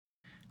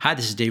Hi,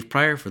 this is Dave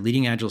Pryor for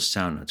Leading Agile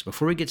Sound Notes.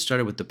 Before we get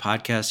started with the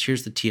podcast,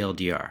 here's the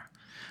TLDR.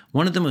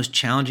 One of the most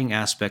challenging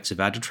aspects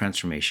of Agile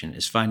transformation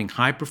is finding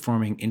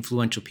high-performing,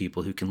 influential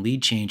people who can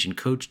lead change and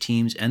coach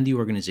teams and the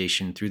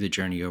organization through the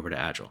journey over to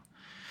Agile.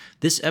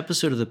 This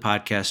episode of the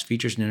podcast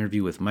features an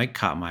interview with Mike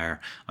Kottmeyer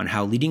on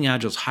how Leading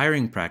Agile's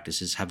hiring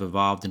practices have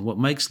evolved and what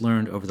Mike's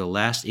learned over the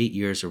last 8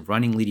 years of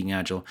running Leading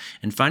Agile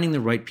and finding the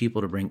right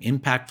people to bring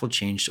impactful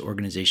change to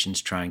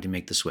organizations trying to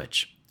make the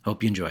switch.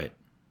 Hope you enjoy it.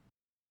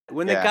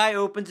 When the guy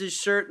opens his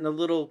shirt and the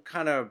little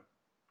kind of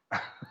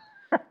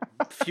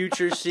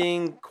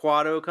future-seeing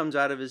Quado comes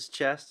out of his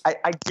chest.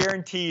 I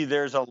guarantee you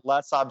there's a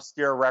less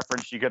obscure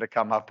reference you could have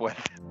come up with.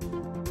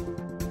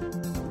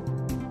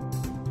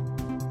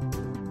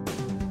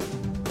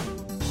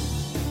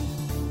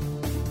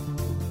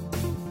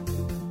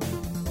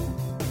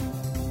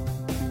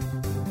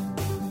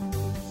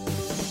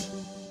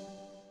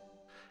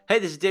 Hey,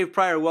 this is Dave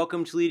Pryor.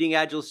 Welcome to Leading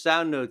Agile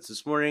Sound Notes.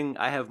 This morning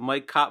I have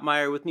Mike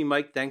Kottmeyer with me.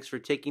 Mike, thanks for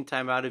taking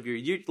time out of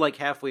you're like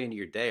halfway into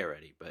your day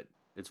already, but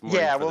it's morning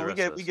for the rest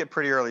of us. We get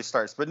pretty early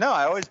starts, but no,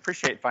 I always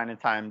appreciate finding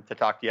time to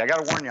talk to you. I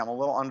got to warn you, I'm a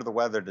little under the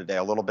weather today,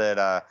 a little bit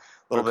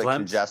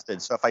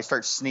congested. So if I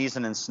start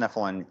sneezing and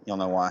sniffling, you'll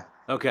know why.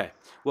 Okay.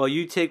 Well,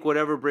 you take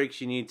whatever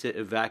breaks you need to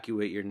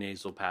evacuate your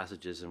nasal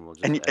passages, and we'll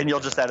just you'll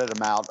just edit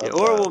them out. Yeah,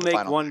 or we'll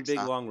make one big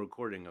long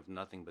recording of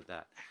nothing but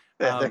that.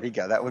 There you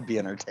go. That would be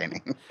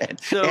entertaining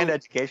and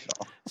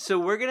educational. So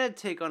we're going to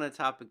take on a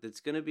topic that's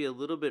going to be a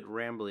little bit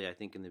rambly, I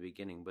think, in the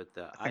beginning. But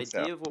the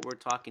idea of what we're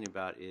talking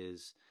about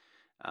is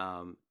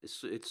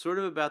it's sort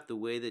of about the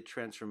way that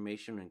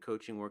transformation and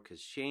coaching work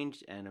has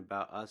changed and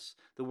about us,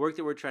 the work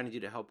that we're trying to do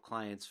to help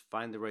clients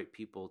find the right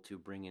people to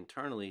bring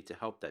internally to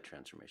help that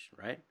transformation,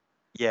 right?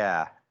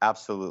 Yeah,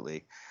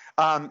 absolutely.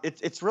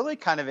 It's really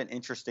kind of an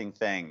interesting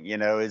thing,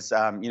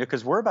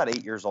 because we're about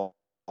 8 years old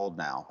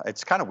now.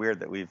 It's kind of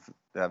weird that we've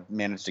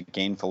managed to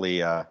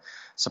gainfully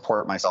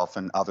support myself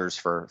and others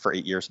for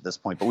 8 years at this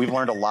point. But we've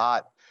learned a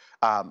lot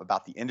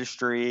about the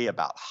industry,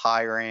 about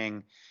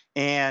hiring,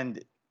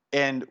 and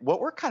what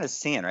we're kind of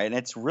seeing, right? And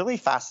it's really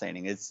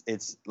fascinating.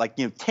 It's like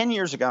 10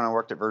 years ago when I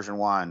worked at Version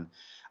 1,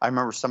 I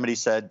remember somebody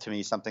said to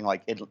me something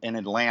like, in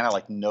Atlanta,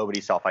 like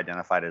nobody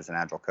self-identified as an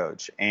Agile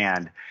coach.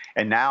 And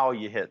now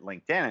you hit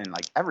LinkedIn and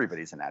like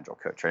everybody's an Agile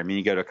coach, right? I mean,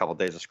 you go to a couple of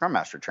days of Scrum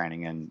Master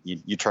training and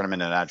you turn them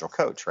into an Agile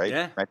coach, right?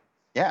 Yeah. Right?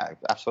 Yeah,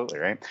 absolutely,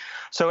 right?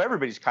 So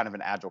everybody's kind of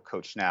an Agile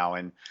coach now.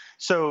 And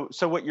so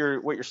what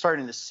you're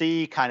starting to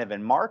see kind of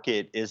in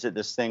market is that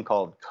this thing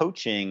called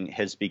coaching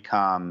has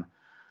become,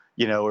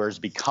 or is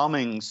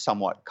becoming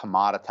somewhat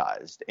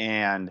commoditized.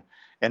 And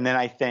then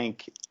I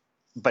think,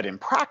 but in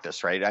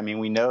practice, right? I mean,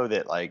 we know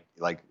that like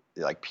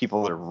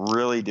people that are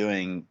really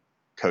doing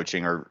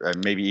coaching or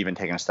maybe even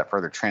taking a step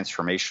further,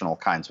 transformational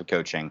kinds of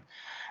coaching,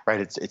 right?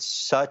 It's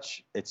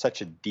such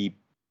a deep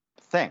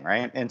thing,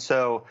 right? And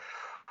so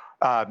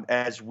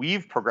as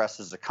we've progressed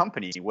as a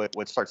company,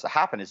 what starts to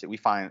happen is that we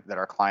find that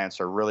our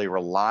clients are really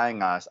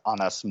relying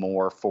on us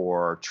more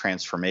for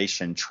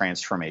transformation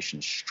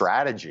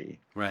strategy.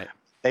 Right.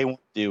 They want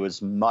to do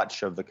as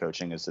much of the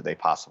coaching as they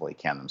possibly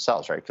can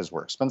themselves, right? Because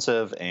we're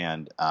expensive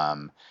and,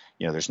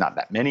 there's not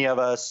that many of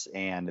us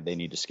and they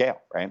need to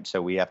scale, right?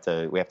 So we have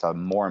to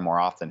more and more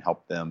often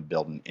help them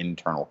build an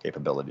internal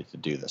capability to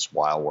do this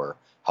while we're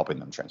helping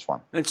them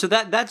transform. And so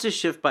that's a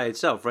shift by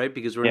itself, right?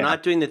 Because we're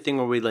not doing the thing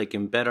where we like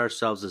embed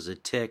ourselves as a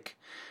tick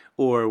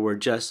or we're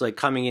just like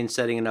coming in,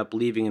 setting it up,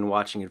 leaving and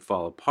watching it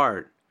fall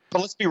apart.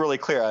 But let's be really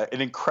clear, an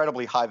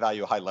incredibly high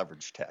value, high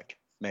leverage tech.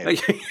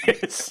 Maybe.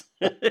 Yes.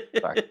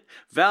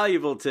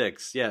 Valuable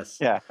ticks, yes.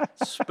 Yeah.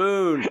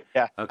 Spoon.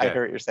 Yeah, okay. I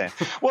hear what you're saying.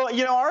 Well,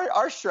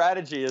 our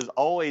strategy has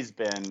always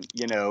been,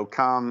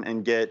 come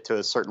and get to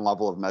a certain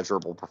level of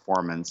measurable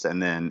performance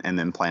and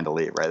then plan to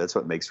leave, right? That's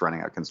what makes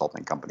running a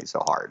consulting company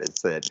so hard.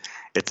 It's that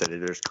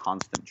there's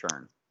constant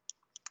churn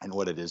in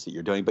what it is that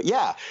you're doing. But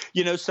yeah,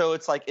 so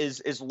it's like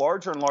as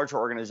larger and larger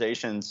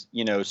organizations,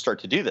 start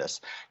to do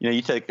this.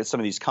 You take some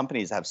of these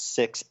companies that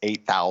have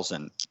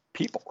 8,000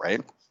 people,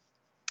 right?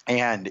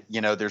 And,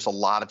 there's a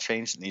lot of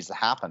change that needs to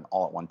happen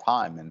all at one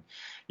time.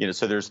 And,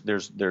 so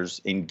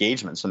there's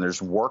engagements and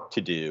there's work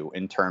to do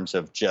in terms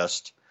of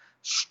just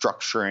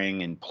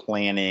structuring and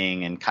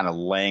planning and kind of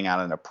laying out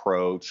an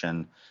approach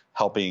and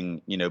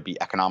helping, be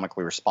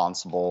economically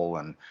responsible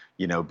and,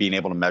 being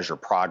able to measure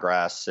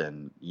progress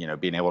and,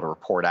 being able to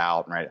report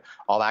out, right?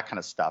 All that kind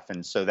of stuff.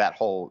 And so that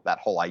whole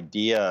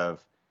idea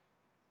of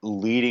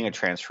leading a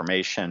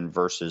transformation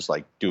versus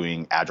like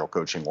doing Agile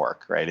coaching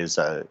work, right?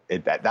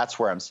 That's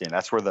where I'm seeing.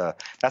 That's where the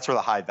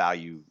high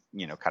value,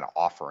 kind of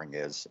offering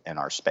is in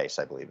our space,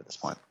 I believe, at this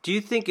point. Do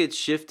you think it's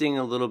shifting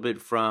a little bit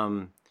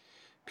from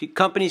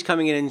companies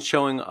coming in and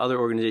showing other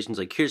organizations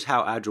like, here's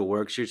how Agile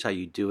works, here's how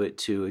you do it,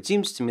 to it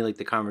seems to me like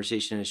the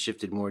conversation has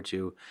shifted more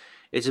to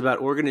it's about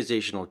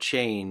organizational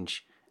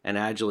change and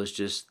Agile is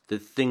just the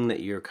thing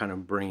that you're kind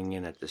of bringing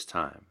in at this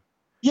time?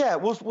 Yeah,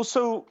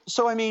 so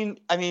I mean,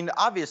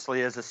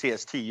 obviously, as a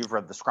CST, you've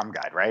read the Scrum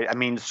Guide, right? I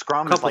mean,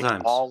 Scrum is Couple like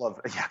times.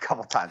 a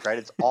couple times, right?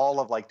 It's all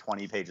of like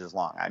 20 pages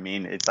long. I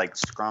mean, it's like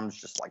Scrum's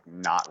just like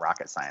not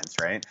rocket science,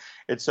 right?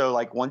 It's so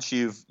like once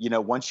you've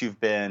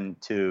been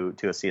to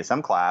a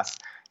CSM class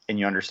and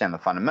you understand the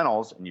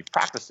fundamentals and you've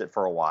practiced it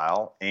for a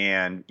while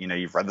and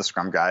you've read the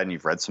Scrum Guide and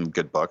you've read some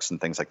good books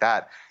and things like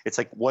that, it's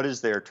like what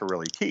is there to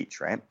really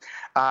teach, right?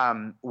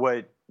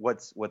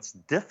 What's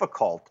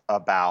difficult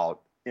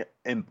about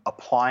in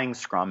applying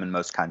Scrum in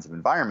most kinds of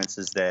environments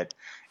is that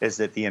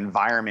the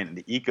environment and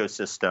the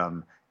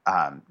ecosystem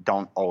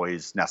don't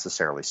always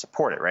necessarily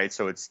support it, right?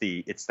 So it's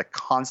the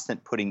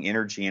constant putting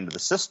energy into the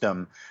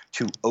system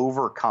to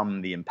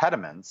overcome the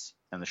impediments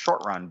in the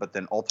short run, but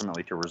then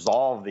ultimately to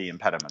resolve the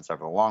impediments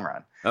over the long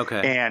run.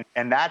 Okay.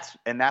 And that's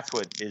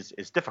what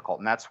is difficult,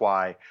 and that's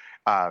why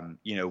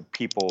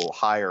people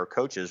hire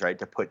coaches, right,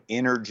 to put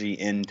energy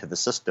into the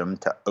system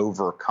to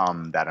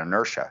overcome that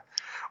inertia.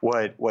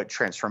 What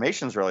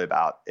transformation is really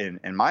about,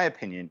 in my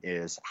opinion,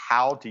 is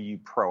how do you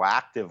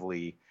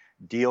proactively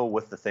deal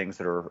with the things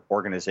that are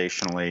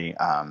organizationally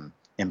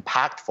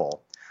impactful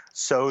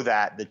so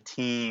that the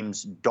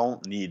teams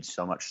don't need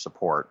so much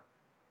support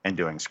in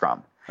doing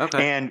Scrum.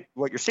 Okay. And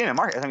what you're seeing in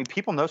market, I mean,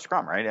 people know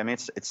Scrum, right? I mean,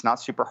 it's not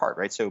super hard,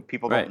 right? So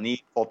people Right. don't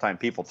need full-time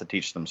people to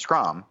teach them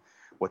Scrum.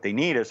 What they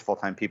need is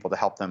full-time people to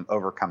help them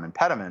overcome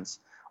impediments,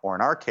 or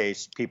in our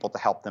case, people to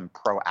help them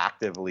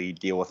proactively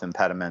deal with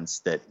impediments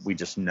that we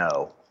just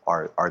know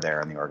are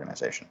there in the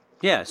organization.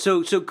 Yeah.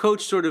 So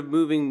coach sort of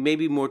moving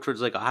maybe more towards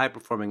like a high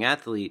performing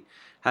athlete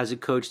has a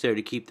coach there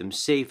to keep them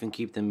safe and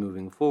keep them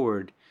moving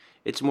forward.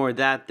 It's more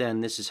that than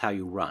this is how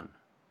you run.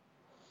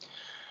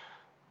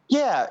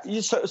 Yeah,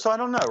 so I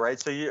don't know, right?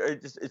 So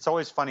it's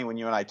always funny when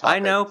you and I talk. I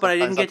know, right? but I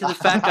didn't get to the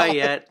fat guy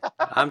yet.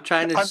 I'm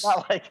trying to. I'm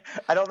not like,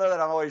 I don't know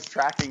that I'm always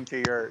tracking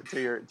to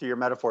your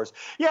metaphors.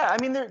 Yeah, I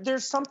mean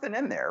there's something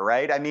in there,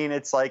 right? I mean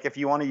it's like if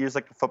you want to use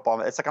like a football,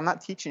 it's like I'm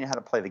not teaching you how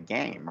to play the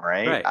game,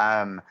 right?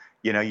 Right.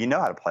 You know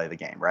how to play the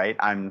game, right?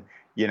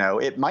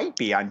 It might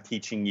be I'm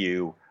teaching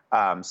you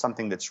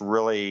something that's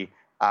really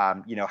how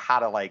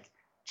to like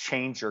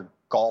change your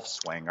golf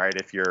swing, right?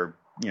 If you're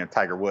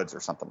Tiger Woods or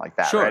something like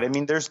that, Sure. right? I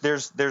mean,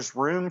 there's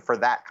room for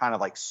that kind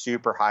of like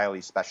super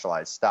highly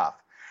specialized stuff.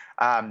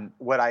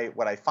 What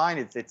I find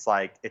is it's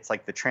like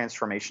the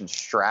transformation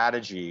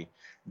strategy,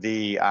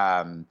 the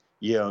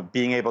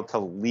being able to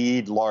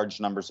lead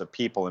large numbers of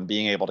people and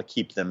being able to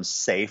keep them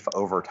safe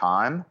over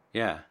time.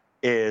 Yeah.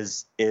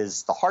 Is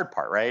the hard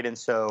part, right? And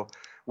so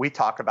we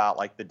talk about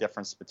like the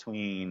difference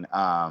between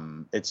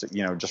it's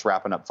just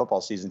wrapping up football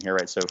season here,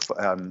 right? So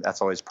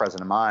that's always present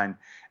in mind.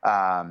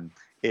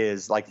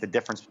 Is like the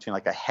difference between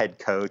like a head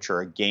coach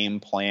or a game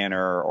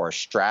planner or a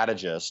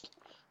strategist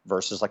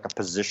versus like a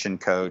position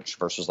coach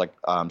versus like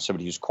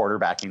somebody who's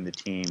quarterbacking the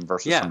team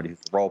versus somebody who's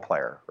a role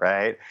player,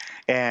 right?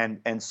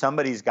 And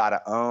somebody's got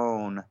to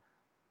own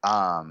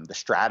the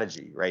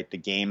strategy, right? The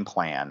game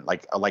plan,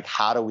 like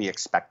how do we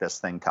expect this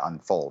thing to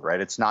unfold, right?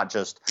 It's not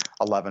just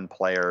 11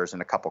 players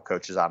and a couple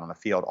coaches out on the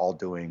field all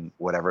doing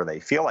whatever they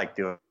feel like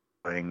doing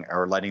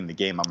or letting the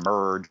game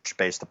emerge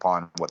based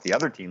upon what the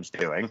other team's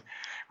doing,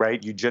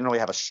 right? You generally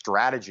have a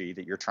strategy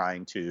that you're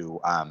trying to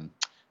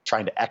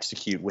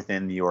execute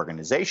within the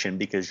organization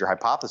because your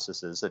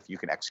hypothesis is if you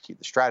can execute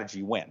the strategy,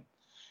 you win,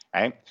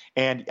 right?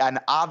 And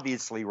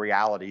obviously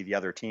reality, the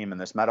other team in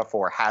this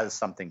metaphor has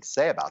something to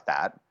say about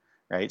that,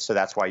 right? So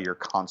that's why you're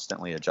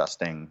constantly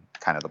adjusting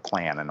kind of the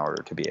plan in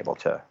order to be able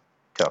to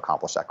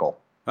accomplish that goal.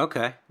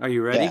 Okay. Are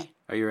you ready? Yeah.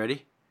 Are you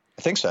ready?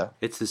 I think so.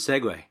 It's the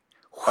segue.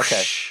 Okay.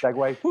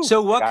 Segue. Whew.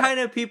 So what kind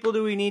of people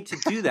do we need to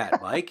do that,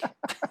 Mike?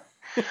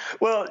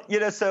 Well,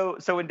 so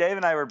when Dave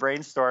and I were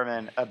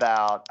brainstorming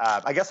about,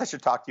 I guess I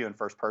should talk to you in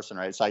first person,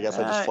 right? So I guess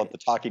I just flip the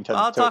talking to.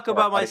 I'll talk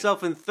about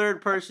myself in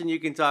third person. You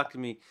can talk to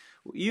me.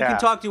 You can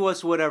talk to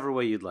us whatever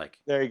way you'd like.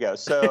 There you go.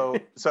 So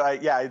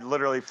I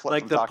literally flipped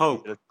like from the talking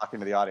Pope to talking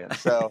to the audience.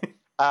 So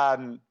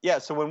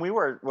so when we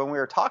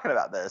were talking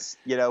about this,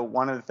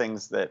 one of the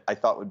things that I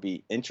thought would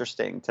be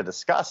interesting to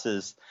discuss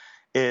is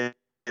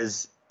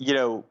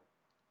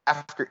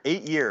after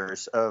 8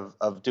 years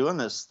of doing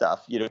this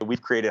stuff,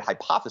 we've created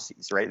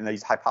hypotheses, right? And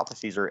these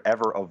hypotheses are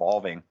ever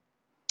evolving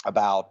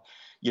about,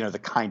 the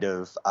kind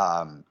of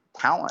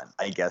talent,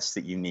 I guess,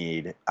 that you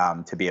need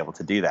to be able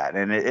to do that.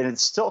 And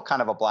it's still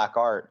kind of a black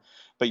art.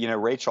 But,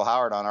 Rachel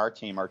Howard on our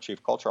team, our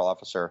chief cultural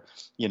officer,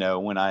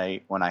 when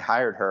I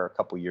hired her a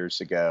couple years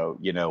ago,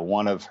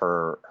 one of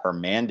her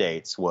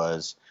mandates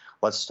was,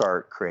 let's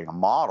start creating a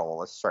model.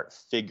 Let's start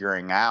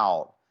figuring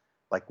out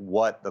like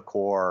what the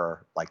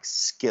core like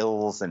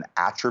skills and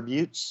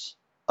attributes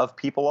of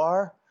people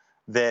are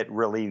that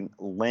really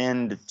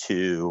lend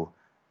to,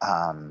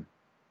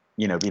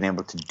 being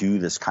able to do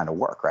this kind of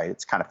work, right?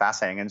 It's kind of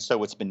fascinating. And so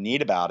what's been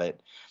neat about it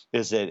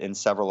is that in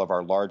several of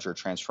our larger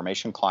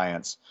transformation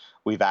clients,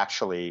 we've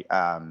actually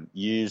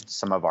used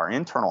some of our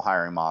internal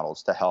hiring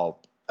models to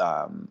help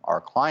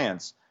our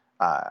clients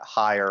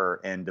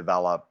hire and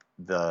develop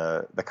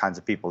the kinds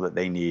of people that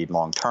they need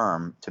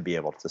long-term to be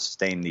able to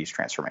sustain these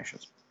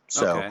transformations.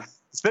 So,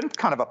 it's been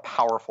kind of a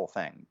powerful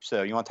thing.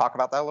 So you want to talk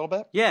about that a little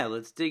bit? Yeah,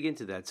 let's dig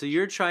into that. So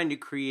you're trying to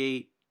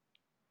create,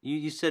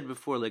 you said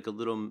before, like a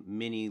little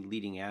mini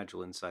Leading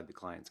Agile inside the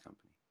client's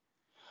company.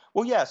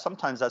 Well, yeah,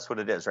 sometimes that's what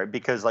it is, right?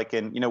 Because like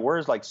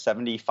we're like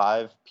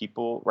 75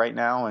 people right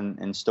now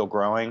and still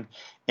growing.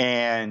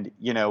 And,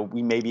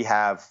 we maybe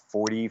have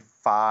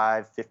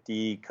 45,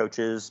 50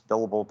 coaches,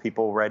 billable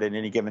people right at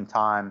any given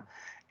time.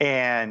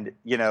 And,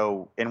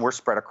 and we're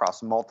spread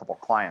across multiple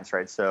clients,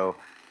 right? So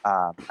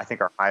I think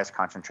our highest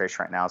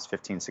concentration right now is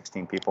 15,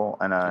 16 people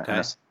in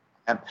a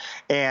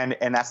and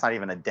that's not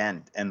even a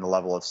dent in the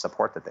level of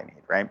support that they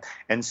need, right?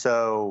 And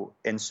so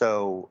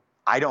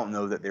I don't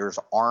know that there's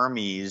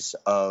armies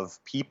of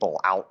people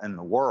out in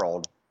the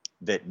world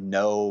that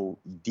know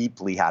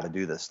deeply how to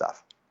do this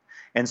stuff.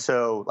 And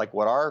so like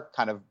what our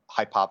kind of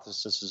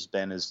hypothesis has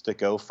been is to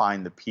go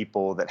find the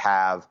people that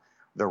have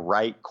the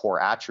right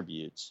core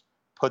attributes,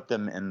 put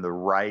them in the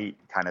right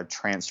kind of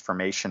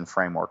transformation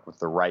framework with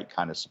the right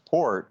kind of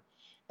support,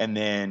 and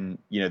then,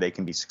 they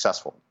can be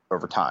successful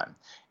over time.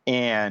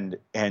 And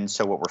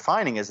so what we're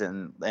finding is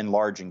in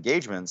large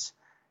engagements,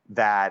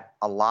 that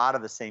a lot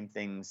of the same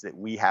things that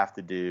we have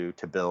to do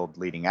to build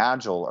Leading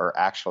Agile are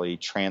actually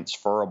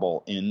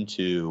transferable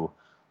into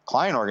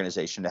client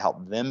organization to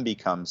help them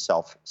become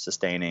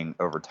self-sustaining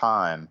over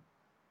time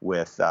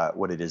with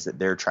what it is that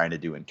they're trying to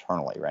do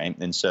internally, right?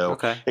 And so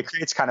It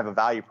creates kind of a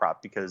value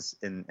prop because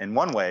in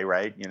one way,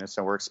 right,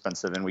 so we're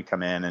expensive and we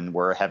come in and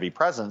we're a heavy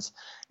presence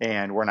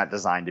and we're not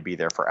designed to be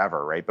there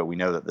forever, right? But we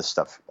know that this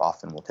stuff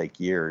often will take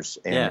years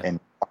and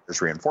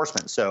there's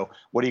reinforcement. So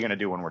what are you going to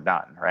do when we're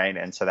done, right?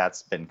 And so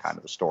that's been kind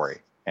of the story.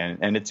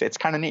 And it's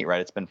kind of neat, right?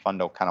 It's been fun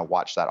to kind of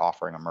watch that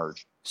offering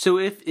emerge. So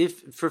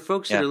if for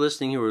folks that are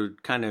listening who are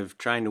kind of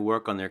trying to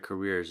work on their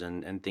careers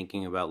and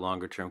thinking about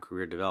longer term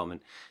career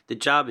development, the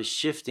job is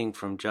shifting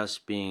from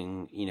just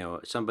being,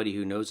 somebody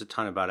who knows a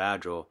ton about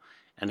Agile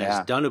and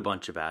has done a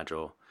bunch of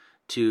Agile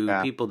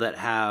to people that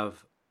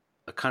have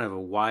a kind of a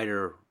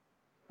wider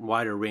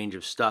range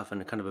of stuff and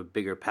a kind of a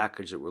bigger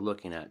package that we're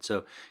looking at.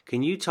 So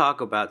can you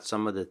talk about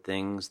some of the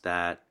things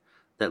that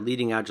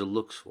Leading Agile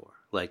looks for?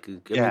 Like,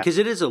 because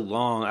it is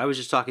I was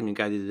just talking to a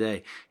guy the other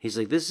day. He's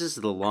like, this is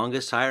the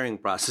longest hiring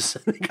process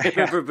I think I've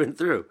ever been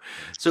through.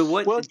 So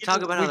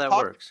talk about how that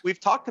works. We've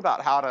talked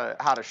about how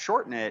to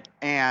shorten it.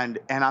 And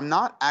I'm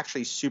not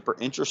actually super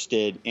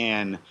interested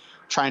in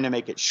trying to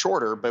make it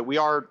shorter, but we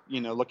are,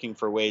 looking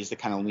for ways to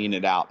kind of lean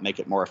it out, make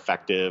it more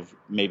effective,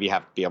 maybe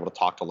have to be able to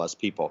talk to less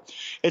people.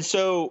 And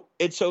so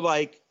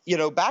like,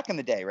 back in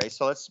the day, right?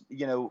 So let's,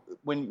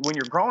 when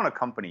you're growing a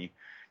company,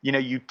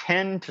 you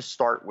tend to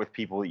start with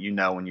people that you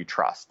know and you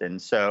trust.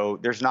 And so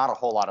there's not a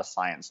whole lot of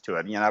science to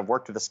it. I've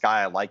worked with this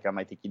guy. I like him.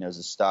 I think he knows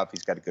his stuff.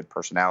 He's got a good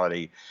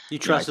personality. You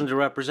trust him to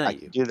represent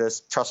you. Do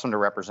this. Trust him to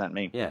represent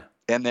me. Yeah.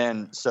 And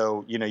then,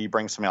 so, you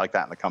bring somebody like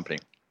that in the company.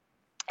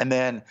 And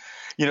then,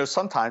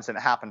 sometimes, and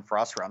it happened for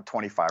us around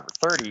 25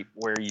 or 30,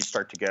 where you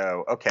start to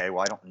go, okay,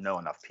 well, I don't know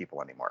enough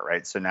people anymore,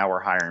 right? So now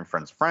we're hiring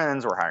friends of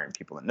friends. We're hiring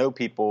people that know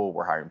people.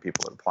 We're hiring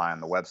people that apply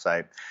on the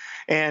website.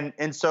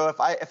 And so if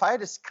I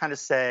had to kind of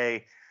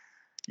say,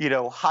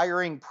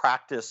 hiring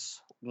practice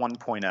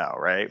 1.0,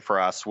 right, for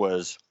us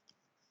was,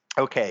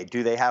 okay,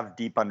 do they have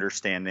deep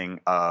understanding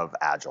of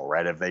Agile,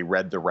 right? Have they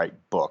read the right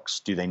books?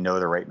 Do they know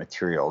the right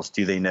materials?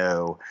 Do they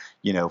know,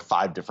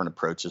 5 different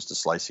approaches to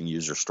slicing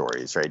user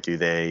stories, right? Do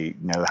they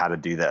know how to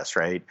do this,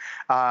 right?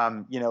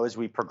 As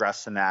we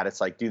progress in that,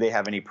 it's like, do they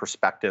have any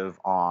perspective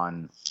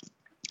on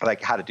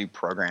like how to do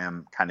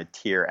program kind of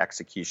tier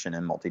execution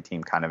in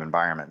multi-team kind of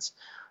environments?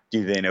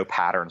 Do they know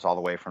patterns all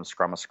the way from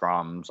Scrum of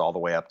Scrums all the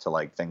way up to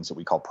like things that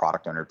we call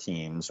product owner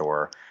teams,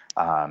 or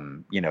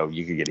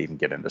you could even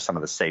get into some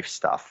of the safe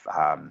stuff.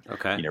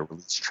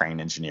 Release train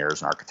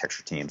engineers and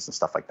architecture teams and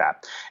stuff like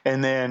that.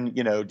 And then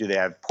do they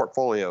have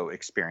portfolio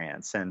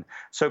experience? And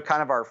so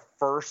kind of our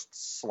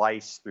first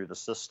slice through the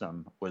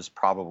system was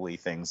probably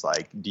things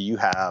like, do you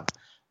have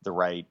the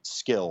right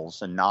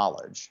skills and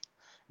knowledge?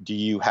 Do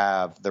you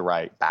have the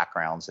right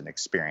backgrounds and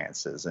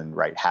experiences? And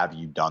have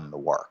you done the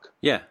work?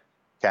 Yeah.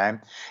 Okay.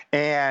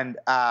 And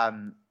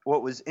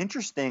what was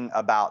interesting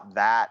about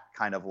that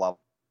kind of level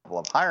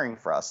of hiring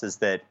for us is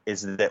that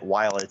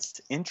while it's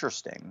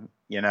interesting,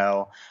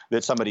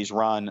 that somebody's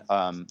run,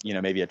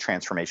 maybe a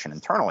transformation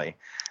internally,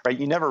 right?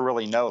 You never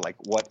really know like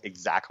what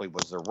exactly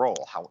was their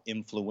role, how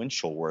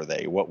influential were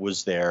they, were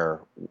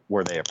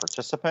they a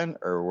participant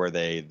or were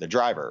they the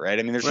driver, right?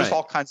 I mean, there's just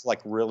all kinds of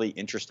like really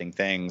interesting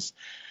things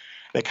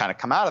that kind of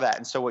come out of that.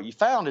 And so what you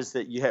found is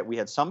that we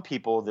had some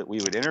people that we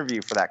would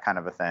interview for that kind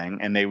of a thing,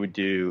 and they would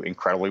do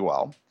incredibly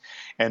well.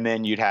 And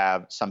then you'd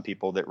have some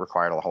people that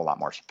required a whole lot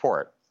more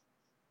support.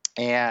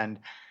 And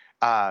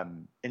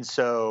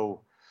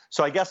so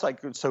I guess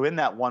so in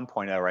that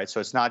 1.0, right?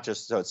 So it's not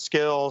just, so it's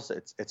skills,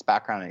 it's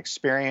background and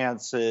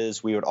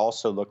experiences. We would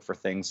also look for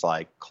things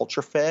like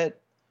culture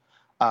fit.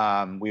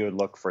 We would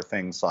look for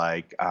things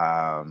like,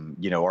 are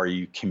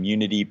you a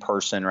community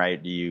person,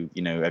 right? Do you,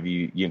 have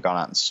you gone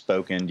out and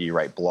spoken? Do you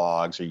write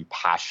blogs? Are you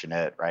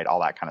passionate, right? All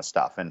that kind of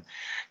stuff. And,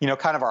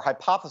 kind of our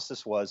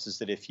hypothesis is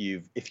that if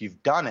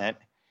you've done it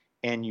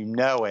and you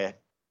know it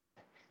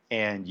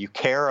and you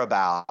care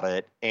about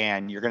it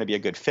and you're going to be a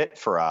good fit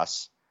for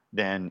us,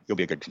 then you'll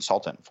be a good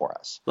consultant for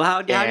us. Well,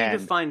 how do you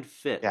define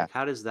fit? Yeah. Like,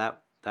 how does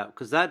that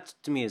because that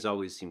to me has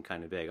always seemed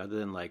kind of vague. Other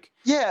than like,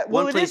 well,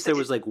 one place there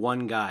was like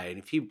one guy, and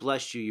if he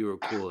blessed you, you were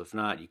cool. If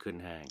not, you couldn't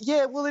hang.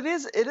 Yeah, well, it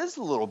is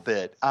a little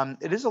bit.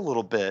 It is a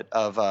little bit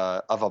of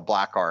a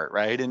black art,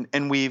 right?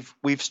 And we've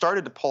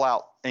started to pull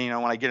out. You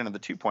know, when I get into the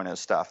 2.0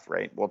 stuff,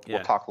 right? We'll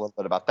talk a little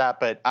bit about that,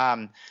 but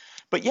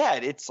yeah,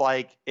 it's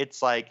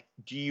like,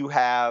 do you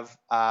have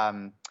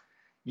like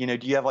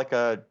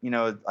a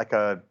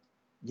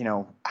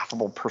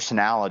affable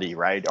personality,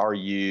 right? Are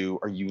you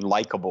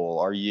likable?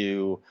 Are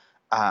you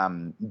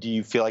do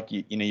you feel like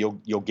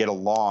you'll get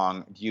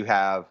along? Do you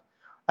have,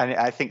 and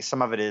I think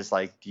some of it is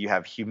like, do you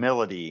have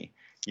humility?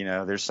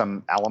 There's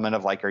some element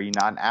of like, are you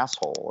not an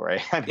asshole,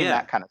 right? I mean,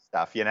 that kind of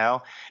stuff, and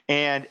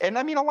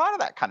I mean, a lot of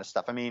that kind of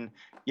stuff. I mean,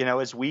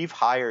 as we've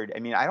hired, I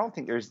mean, I don't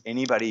think there's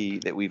anybody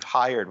that we've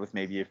hired, with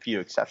maybe a few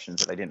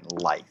exceptions, that I didn't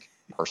like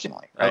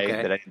personally, right?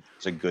 Okay. That I think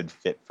was a good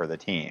fit for the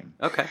team.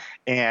 Okay.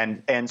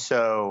 And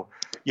so,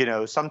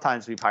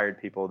 sometimes we've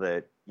hired people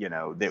that,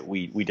 that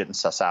we didn't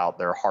suss out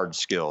their hard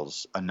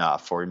skills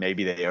enough, or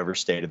maybe they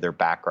overstated their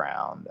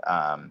background.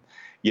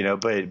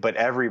 But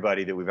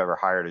everybody that we've ever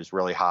hired is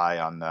really high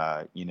on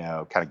the,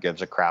 kind of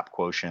gives a crap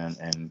quotient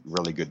and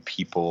really good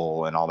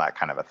people and all that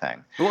kind of a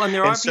thing. Well, and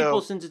there are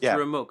people, since it's a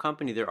remote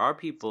company, there are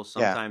people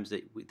sometimes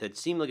that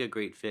seem like a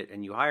great fit,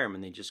 and you hire them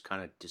and they just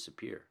kind of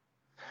disappear.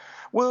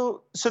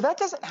 Well, so that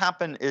doesn't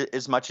happen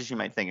as much as you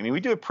might think. I mean, we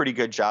do a pretty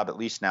good job, at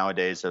least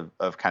nowadays,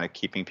 of kind of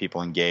keeping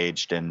people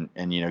engaged and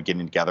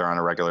getting together on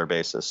a regular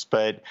basis.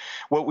 But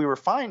what we were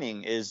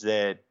finding is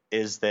that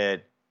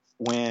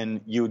when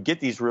you would get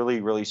these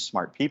really, really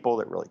smart people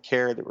that really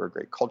cared, that were a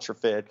great culture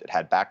fit, that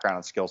had background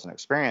and skills and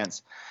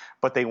experience,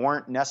 but they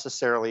weren't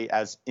necessarily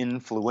as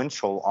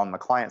influential on the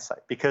client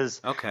side, because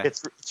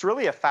it's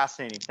really a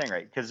fascinating thing,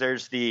 right? Because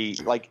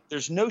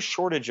there's no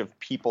shortage of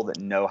people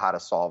that know how to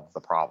solve the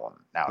problem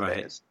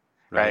nowadays,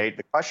 right?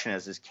 The question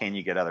is can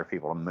you get other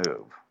people to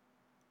move?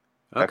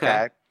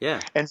 Okay. Yeah.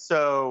 And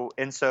so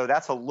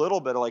that's a little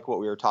bit of like what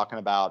we were talking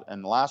about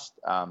in the last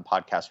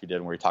podcast we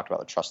did, where we talked about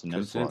the trust and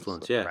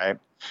influence, right?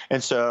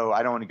 And so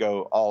I don't want to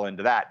go all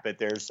into that, but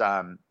there's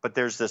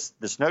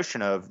this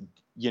notion of,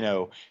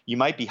 you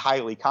might be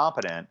highly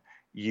competent,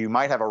 you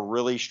might have a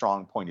really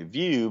strong point of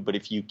view, but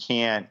if you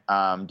can't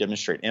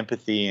demonstrate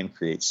empathy and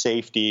create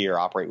safety or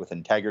operate with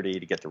integrity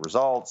to get the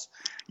results,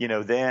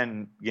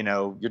 then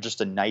you're just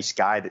a nice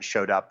guy that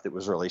showed up that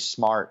was really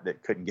smart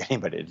that couldn't get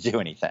anybody to do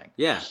anything.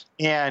 Yeah.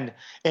 And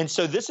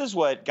so this is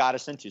what got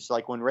us into. So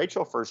like when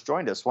Rachel first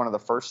joined us, one of the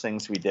first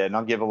things we did, and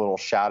I'll give a little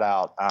shout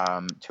out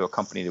to a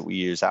company that we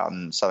use out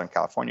in Southern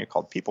California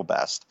called People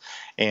Best,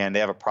 and they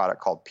have a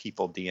product called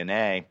People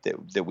DNA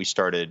that we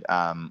started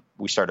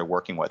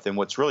working with. And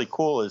what's really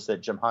cool is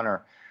that Jim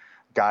Hunter,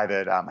 guy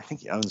that I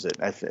think he owns it,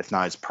 if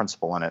not his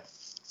principal in it,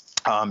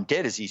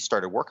 did is he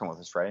started working with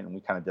us, right? And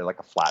we kind of did like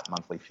a flat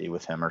monthly fee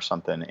with him or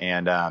something,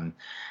 and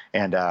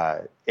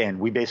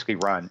we basically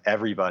run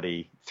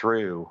everybody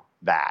through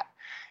that.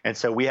 And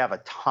so we have a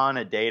ton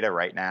of data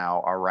right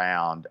now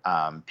around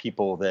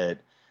people that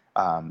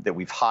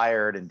we've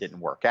hired and didn't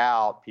work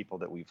out, people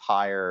that we've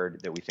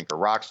hired that we think are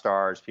rock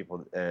stars,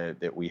 people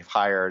that we've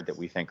hired that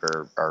we think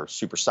are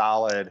super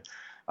solid,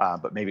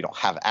 but maybe don't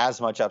have as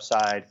much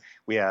upside.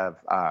 We have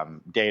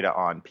data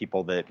on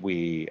people that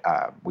we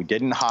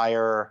didn't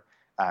hire,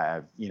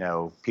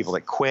 people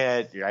that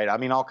quit, right? I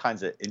mean, all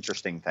kinds of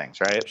interesting things,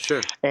 right?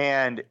 Sure.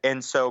 And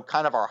so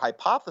kind of our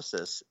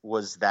hypothesis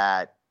was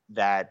that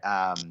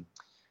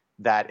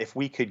if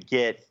we could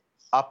get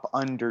up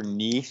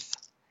underneath,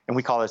 and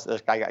we call this,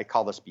 I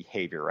call this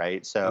behavior,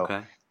 right?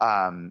 So,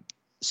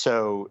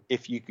 so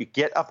if you could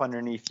get up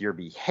underneath your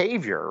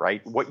behavior,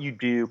 right, what you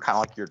do, kind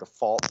of like your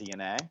default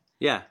DNA,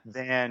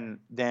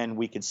 then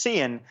we could see.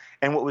 And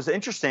what was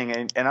interesting,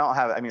 and I don't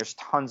have, I mean, there's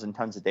tons and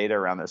tons of data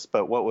around this,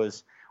 but what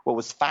was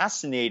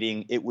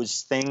fascinating, it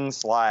was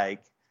things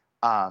like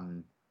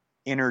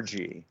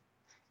energy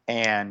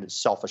and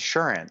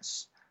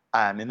self-assurance.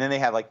 And then they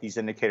have like these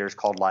indicators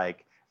called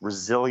like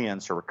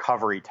resilience or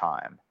recovery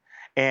time.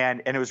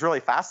 And it was really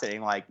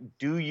fascinating. Like,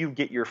 do you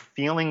get your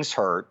feelings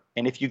hurt?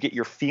 And if you get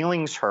your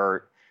feelings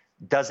hurt,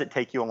 does it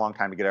take you a long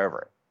time to get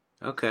over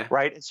it? Okay.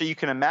 Right. And so you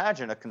can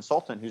imagine a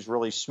consultant who's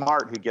really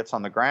smart, who gets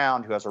on the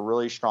ground, who has a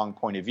really strong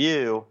point of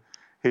view,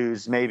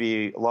 who's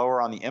maybe lower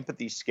on the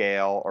empathy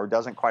scale or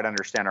doesn't quite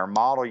understand our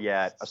model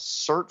yet,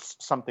 asserts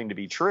something to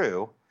be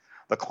true.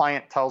 The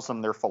client tells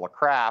them they're full of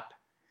crap.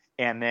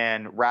 And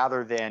then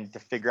rather than to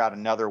figure out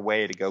another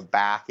way to go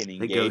back and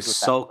engage, they go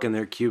sulk in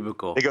their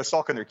cubicle. They go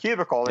sulk in their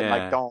cubicle and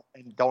like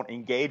don't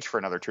engage for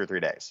another 2 or 3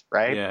 days,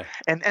 right? Yeah.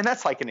 And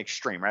that's like an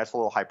extreme, right? That's a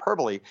little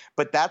hyperbole,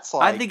 but that's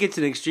like, I think it's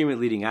an extreme at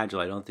Leading Agile.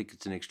 I don't think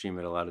it's an extreme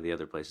at a lot of the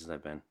other places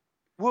I've been.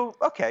 Well,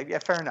 okay, yeah,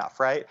 fair enough,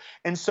 right?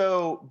 And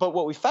so, but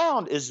what we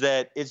found is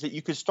that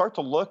you could start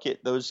to look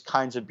at those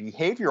kinds of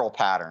behavioral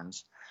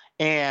patterns,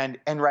 and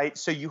right,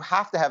 so you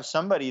have to have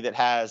somebody that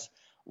has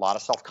lot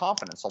of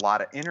self-confidence, a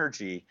lot of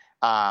energy,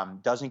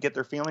 doesn't get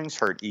their feelings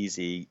hurt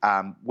easy.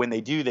 When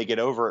they do, they get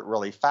over it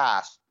really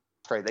fast,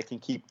 right? They can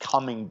keep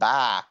coming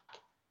back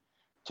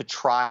to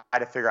try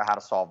to figure out how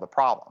to solve the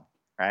problem,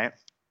 right?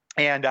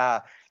 And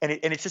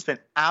it's just been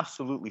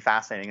absolutely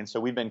fascinating. And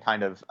so we've been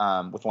kind of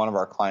with one of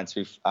our clients,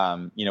 we've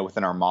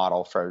within our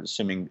model, for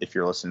assuming if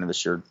you're listening to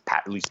this, you're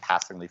at least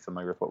passingly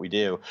familiar with what we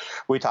do.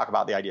 We talk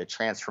about the idea of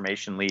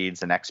transformation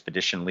leads and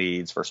expedition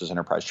leads versus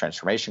enterprise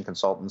transformation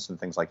consultants and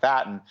things like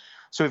that. And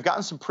so we've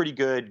gotten some pretty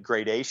good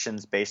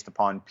gradations based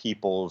upon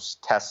people's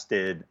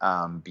tested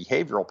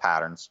behavioral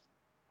patterns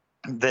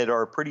that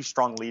are a pretty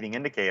strong leading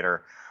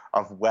indicator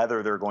of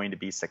whether they're going to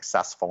be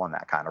successful in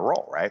that kind of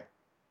role, right?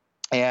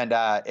 And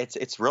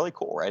it's really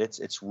cool, right?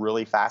 It's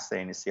really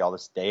fascinating to see all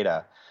this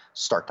data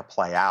start to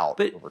play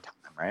out over time,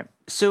 right?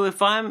 So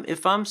if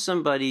I'm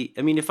somebody,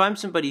 I mean, if I'm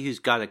somebody who's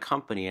got a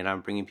company and I'm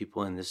bringing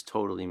people in, this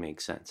totally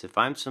makes sense. If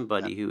I'm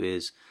somebody who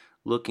is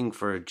looking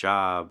for a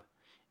job,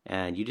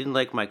 and you didn't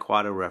like my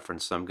Quado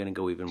reference, so I'm going to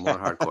go even more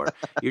hardcore.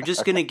 You're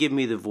just going to give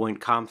me the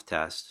Voight comp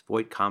test,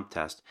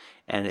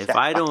 and if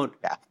I don't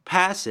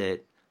pass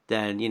it,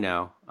 then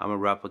I'm a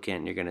replicant,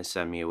 and you're going to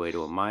send me away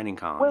to a mining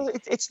colony. Well,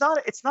 it's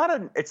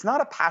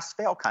not a pass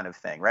fail kind of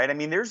thing, right? I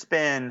mean, there's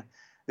been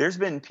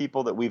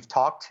people that we've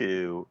talked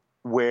to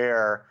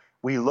where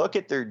we look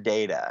at their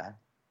data,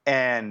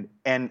 and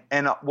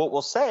what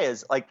we'll say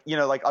is like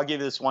I'll give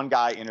you this one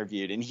guy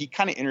interviewed, and he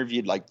kind of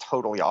interviewed like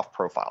totally off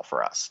profile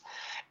for us.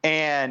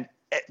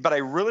 But I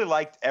really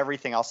liked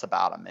everything else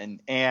about him.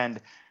 And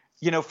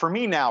for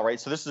me now, right?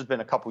 So this has been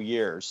a couple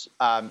years.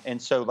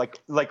 And so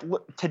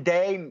look,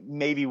 today,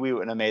 maybe we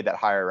wouldn't have made that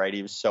hire, right?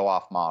 He was so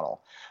off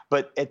model.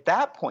 But at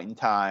that point in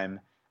time,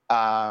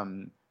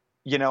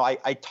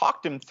 I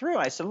talked him through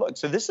and I said, look,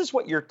 so this is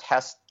what your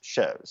test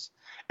shows.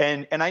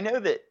 And I know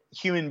that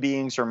human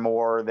beings are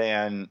more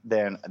than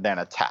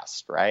a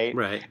test, right?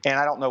 Right. And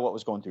I don't know what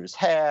was going through his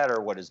head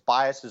or what his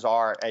biases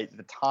are. At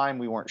the time,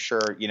 we weren't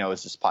sure,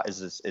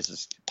 is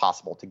this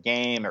possible to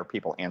game, or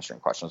people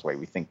answering questions the way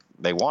we think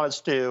they want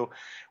us to,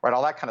 right?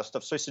 All that kind of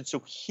stuff. So I said,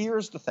 so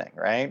here's the thing,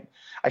 right?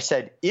 I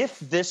said, if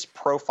this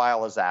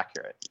profile is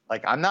accurate,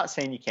 like I'm not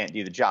saying you can't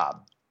do the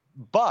job,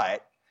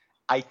 but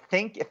I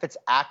think if it's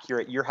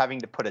accurate, you're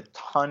having to put a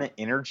ton of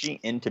energy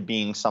into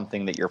being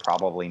something that you're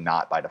probably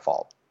not by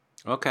default.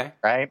 Okay.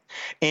 Right.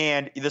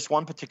 And this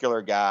one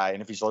particular guy,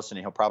 and if he's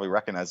listening, he'll probably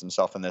recognize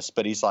himself in this,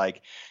 but he's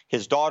like,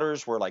 his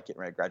daughters were like getting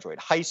ready to graduate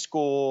high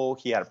school.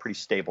 He had a pretty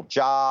stable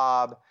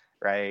job.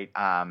 Right.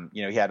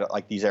 He had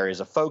like these areas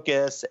of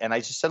focus. And I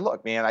just said,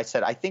 look, man, I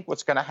said, I think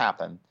what's going to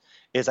happen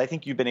is I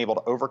think you've been able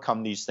to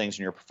overcome these things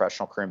in your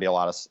professional career and be a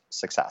lot of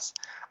success.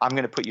 I'm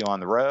going to put you on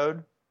the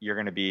road. You're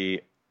going to be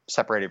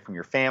separated from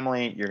your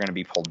family. You're going to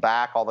be pulled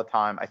back all the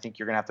time. I think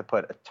you're going to have to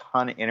put a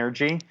ton of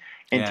energy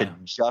into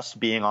just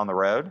being on the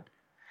road.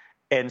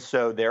 And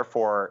so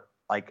therefore,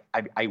 like,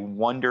 I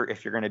wonder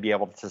if you're going to be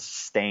able to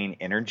sustain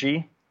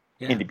energy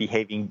into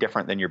behaving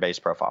different than your base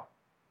profile.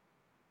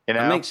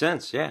 That makes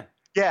sense. Yeah.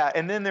 Yeah.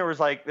 And then there's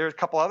a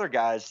couple other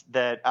guys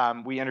that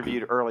we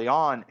interviewed early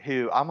on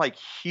who I'm like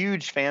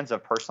huge fans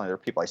of personally. They're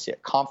people I see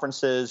at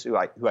conferences who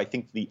I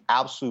think the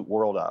absolute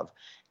world of.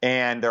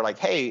 And they're like,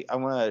 hey, I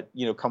want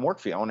to, come work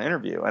for you. I want to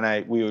interview.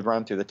 And we would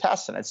run through the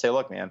tests and I'd say,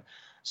 look, man,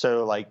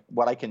 so like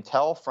what I can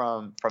tell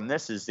from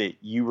this is that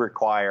you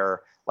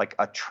require like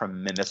a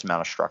tremendous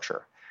amount of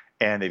structure.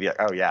 And they'd be like,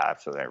 oh yeah,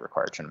 absolutely. I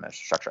require a tremendous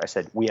structure. I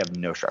said, we have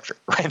no structure,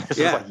 right? This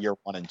is like year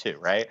 1 and 2,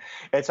 right?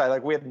 And so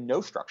we have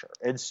no structure.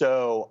 And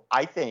so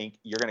I think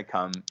you're going to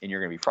come and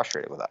you're going to be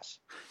frustrated with us.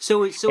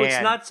 So it's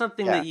not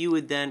something that you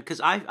would then,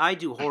 because I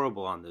do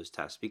horrible on those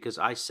tests because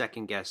I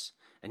second guess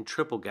and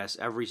triple guess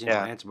every single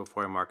answer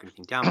before I mark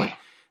anything down. But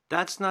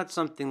that's not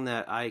something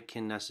that I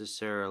can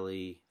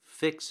necessarily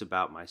fix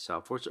about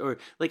myself, or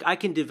like I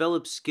can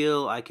develop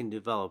skill, I can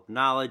develop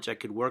knowledge, I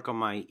could work on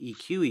my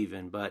EQ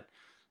even, but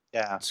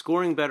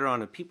scoring better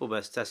on a people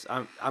best test,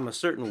 I'm a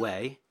certain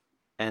way,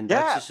 and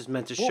that's just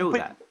meant to show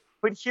that.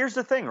 But here's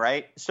the thing,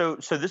 right? So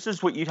this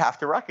is what you'd have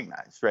to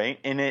recognize, right?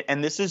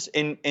 And this is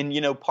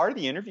part of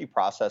the interview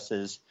process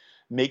is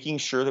making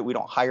sure that we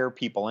don't hire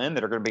people in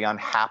that are going to be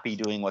unhappy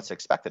doing what's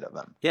expected of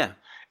them. Yeah.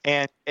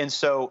 And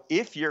so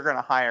if you're going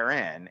to hire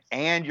in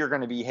and you're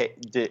going to be,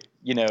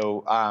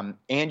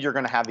 and you're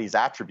going to have these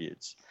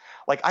attributes,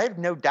 like I have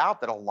no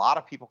doubt that a lot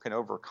of people can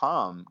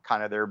overcome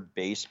kind of their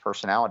base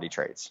personality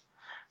traits.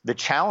 The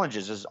challenge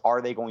is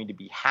are they going to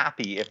be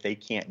happy if they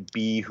can't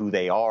be who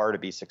they are to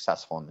be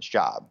successful in this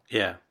job?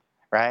 Yeah.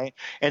 Right.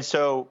 And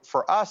so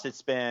for us,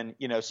 it's been,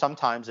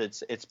 sometimes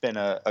it's been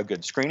a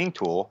good screening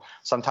tool.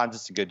 Sometimes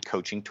it's a good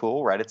coaching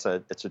tool, right? It's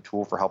a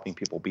tool for helping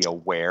people be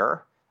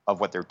aware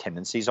of what their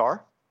tendencies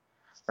are.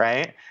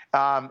 Right.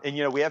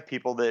 And, we have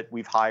people that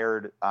we've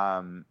hired,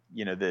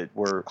 that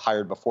were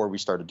hired before we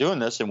started doing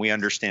this. And we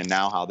understand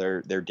now how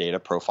their data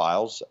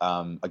profiles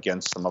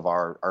against some of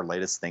our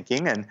latest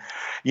thinking. And,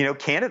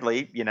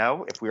 candidly,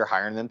 if we were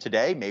hiring them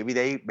today, maybe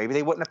they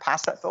wouldn't have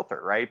passed that filter.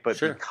 Right. But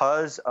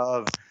because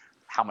of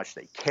how much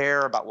they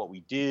care about what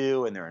we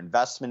do and their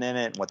investment in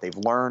it and what they've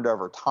learned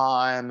over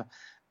time,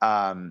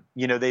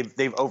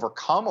 they've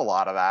overcome a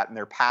lot of that, and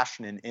their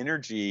passion and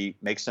energy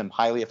makes them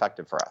highly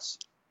effective for us.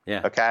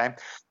 Yeah. Okay.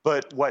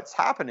 But what's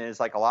happened is,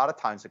 like, a lot of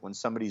times, like when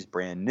somebody's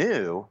brand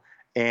new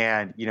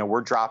and,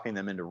 we're dropping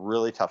them into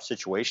really tough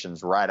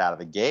situations right out of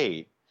the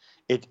gate,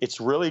 it's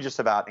really just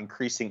about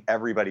increasing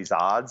everybody's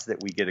odds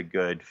that we get a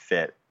good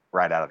fit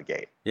right out of the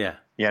gate. Yeah.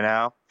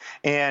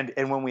 And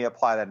when we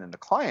apply that into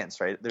clients,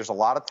 right, there's a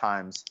lot of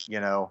times,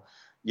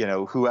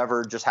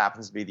 whoever just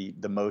happens to be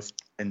the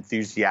most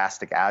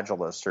enthusiastic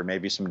agilist, or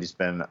maybe somebody's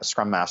been a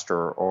scrum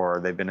master or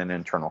they've been an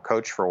internal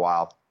coach for a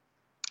while.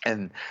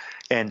 And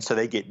so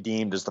they get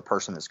deemed as the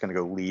person that's going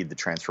to go lead the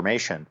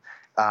transformation.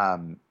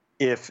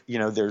 If,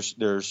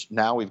 there's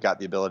now we've got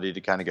the ability to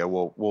kind of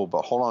go, well,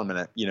 but hold on a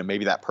minute,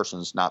 maybe that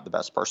person's not the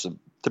best person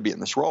to be in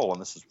this role, and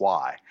this is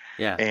why.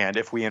 Yeah. And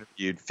if we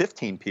interviewed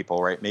 15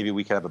 people, right, maybe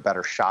we could have a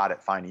better shot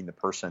at finding the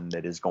person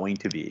that is going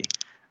to be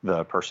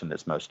the person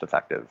that's most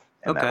effective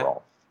in that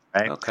role.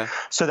 Right. Okay.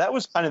 So that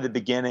was kind of the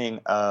beginning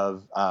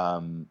of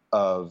kind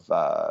of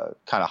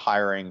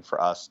hiring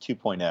for us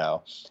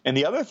 2.0. And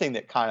the other thing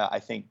that kind of, I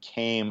think,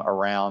 came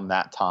around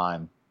that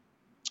time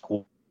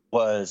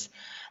was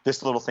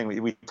this little thing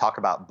we talk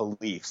about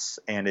beliefs,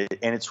 and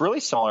it's really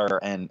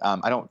similar. And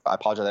I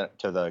apologize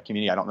to the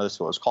community. I don't know this is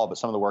what it was called, but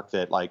some of the work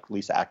that like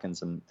Lisa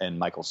Atkins and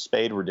Michael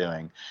Spade were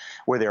doing,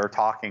 where they were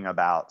talking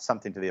about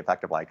something to the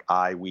effect of like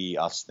I, we,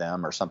 us,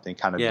 them, or something,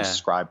 kind of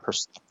describe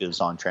perspectives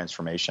on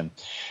transformation.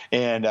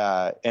 And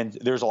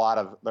there are a lot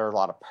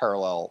of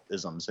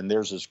parallelisms, and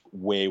theirs is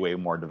way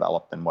more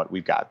developed than what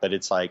we've got.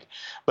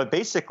 But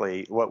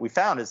basically, what we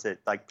found is that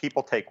like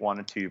people take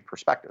one or two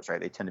perspectives, right?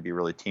 They tend to be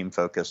really team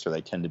focused, or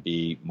they tend to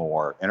be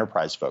more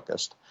enterprise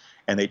focused,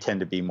 and they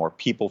tend to be more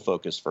people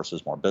focused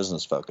versus more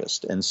business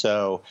focused. And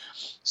so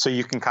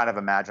you can kind of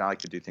imagine, I like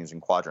to do things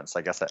in quadrants.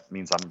 I guess that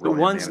means I'm really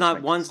one's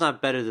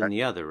not better than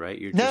the other, right?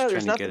 You're just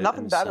there's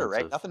nothing better,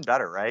 right? Nothing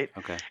better, right?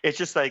 Okay. It's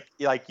just like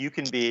you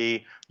can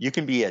be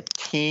a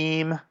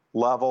team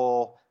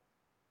level,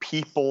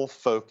 people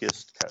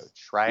focused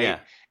coach, right? Yeah.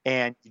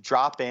 And you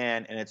drop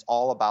in, and it's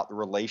all about the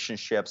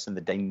relationships and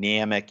the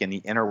dynamic and the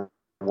inner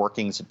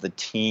workings of the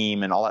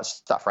team and all that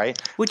stuff, right?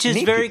 Which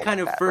is very kind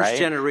of first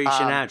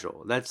generation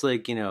agile. That's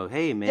like,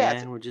 hey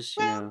man, we're just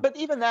But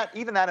even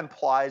that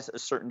implies a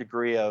certain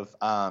degree of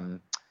a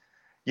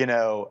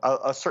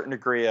certain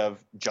degree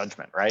of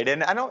judgment, right?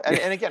 And I don't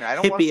and again, I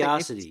don't want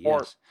to say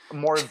it's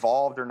more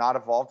evolved or not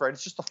evolved, right?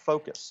 It's just a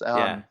focus.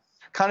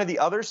 Kind of the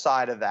other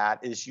side of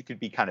that is you could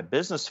be kind of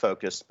business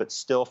focused, but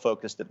still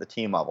focused at the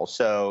team level.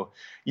 So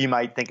you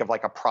might think of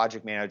like a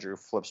project manager who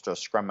flips to a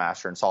scrum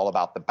master, and it's all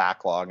about the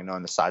backlog and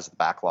knowing the size of the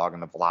backlog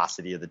and the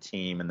velocity of the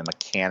team and the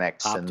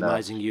mechanics and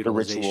the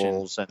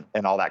rituals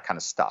and all that kind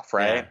of stuff,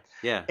 right?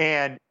 Yeah.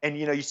 And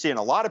you see in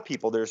a lot of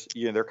people, there's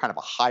they're kind of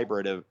a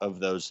hybrid of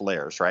those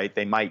layers, right?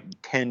 They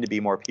might tend to be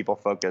more people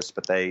focused,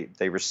 but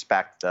they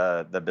respect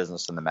the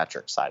business and the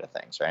metrics side of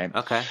things, right?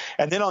 Okay.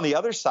 And then on the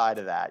other side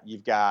of that,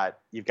 you've got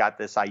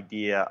this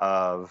idea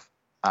of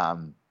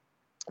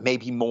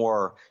maybe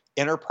more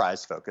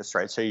enterprise focused,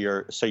 right? So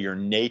your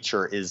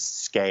nature is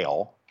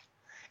scale.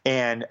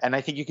 And I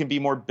think you can be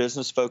more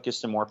business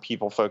focused and more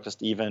people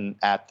focused even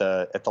at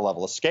the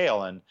level of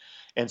scale.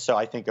 And so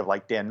I think of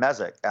like Dan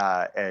Mezek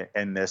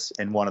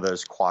in one of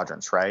those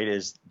quadrants, right?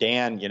 Is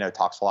Dan,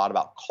 talks a lot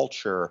about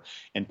culture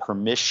and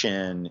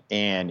permission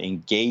and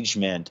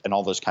engagement and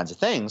all those kinds of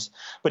things.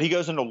 But he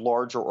goes into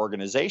larger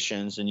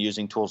organizations and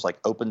using tools like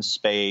open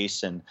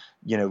space and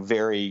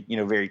very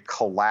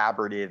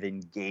collaborative,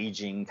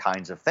 engaging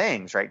kinds of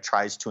things, right?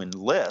 Tries to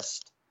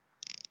enlist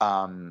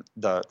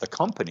the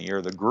company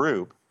or the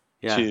group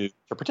to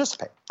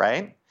participate,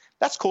 right?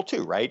 That's cool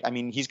too, right? I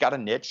mean, he's got a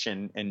niche,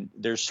 and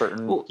there's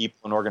certain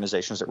people and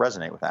organizations that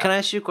resonate with that. Can I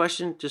ask you a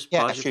question? Just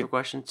pause you for a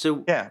question.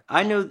 So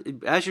I know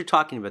as you're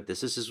talking about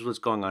this is what's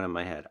going on in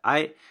my head.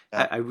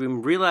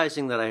 I'm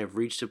realizing that I have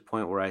reached a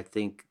point where I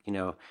think,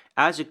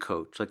 as a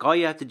coach, like all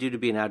you have to do to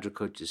be an Agile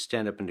coach is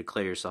stand up and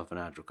declare yourself an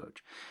Agile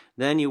coach.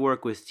 Then you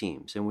work with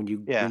teams, and when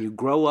you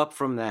grow up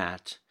from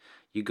that,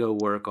 you go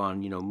work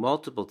on,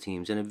 multiple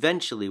teams. And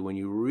eventually when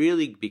you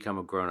really become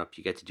a grown-up,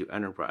 you get to do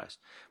enterprise.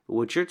 But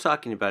what you're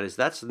talking about is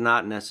that's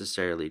not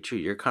necessarily true.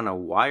 You're kind of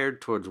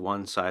wired towards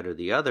one side or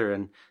the other,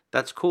 and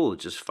that's cool.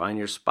 Just find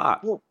your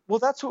spot. Well,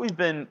 that's what we've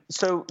been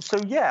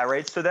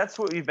right? So that's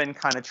what we've been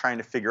kind of trying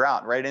to figure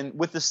out, right? And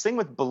with this thing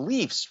with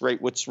beliefs, right,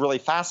 what's really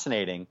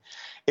fascinating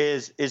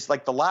is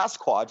like the last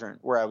quadrant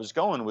where I was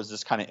going was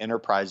this kind of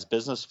enterprise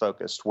business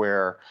focused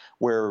where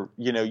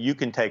you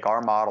can take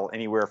our model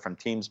anywhere from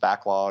teams,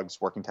 backlogs,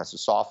 working tested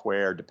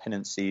software,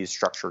 dependencies,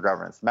 structure,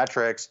 governance,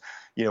 metrics.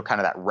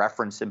 kind of that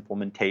reference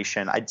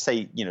implementation. I'd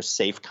say,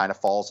 SAFe kind of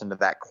falls into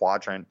that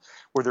quadrant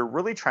where they're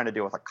really trying to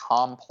deal with a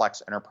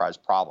complex enterprise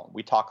problem.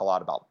 We talk a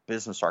lot about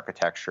business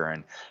architecture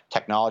and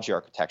technology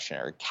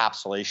architecture,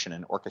 encapsulation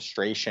and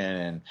orchestration,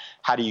 and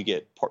how do you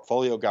get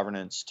portfolio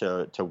governance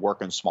to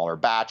work in smaller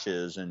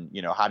batches, and,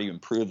 how do you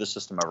improve the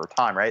system over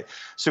time, right?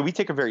 So we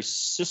take a very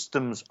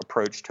systems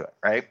approach to it,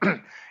 right?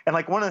 And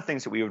like one of the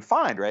things that we would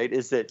find, right,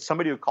 is that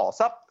somebody would call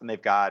us up and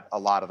they've got a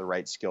lot of the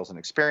right skills and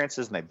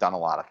experiences and they've done a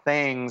lot of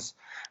things,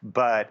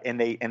 and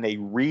they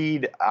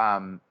read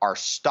our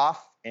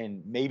stuff,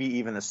 and maybe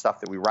even the stuff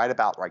that we write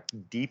about like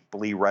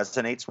deeply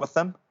resonates with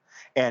them,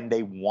 and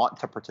they want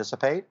to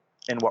participate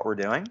in what we're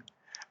doing.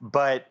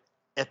 But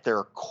at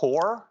their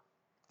core,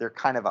 they're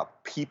kind of a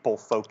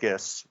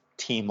people-focused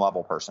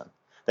team-level person.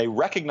 They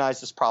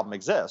recognize this problem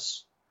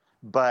exists,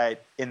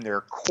 but in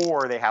their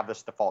core, they have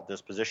this default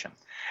disposition.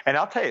 And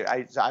I'll tell you,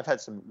 I've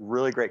had some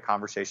really great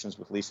conversations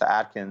with Lisa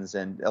Atkins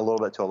and a little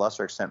bit to a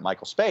lesser extent,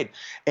 Michael Spade.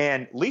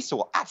 And Lisa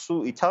will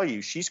absolutely tell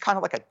you she's kind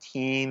of like a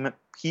team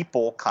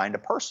people kind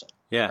of person.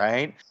 Yeah.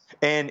 Right.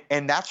 And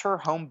that's her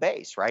home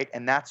base. Right.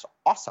 And that's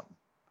awesome.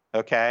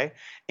 Okay.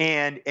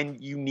 And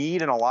you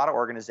need in a lot of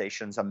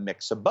organizations a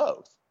mix of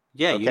both.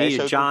 Yeah. Okay? You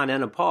need a John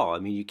and a Paul. I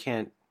mean, you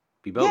can't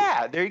be both.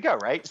 Yeah, there you go.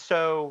 Right.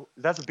 So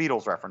that's a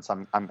Beatles reference.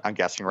 I'm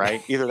guessing,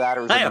 right? Either that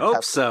or I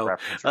hope so.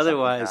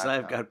 Otherwise,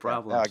 I've got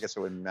problems. No, I guess it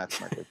wouldn't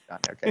match my good.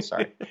 Okay,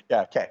 sorry.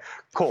 Yeah. Okay.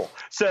 Cool.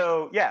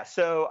 So yeah.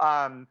 So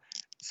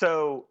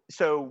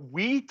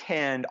we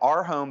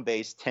our home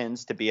base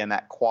tends to be in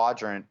that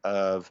quadrant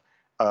of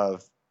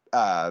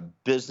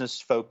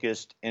business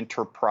focused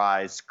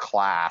enterprise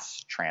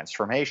class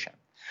transformation.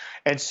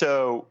 And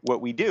so what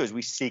we do is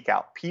we seek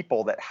out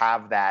people that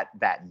have that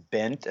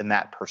bent and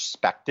that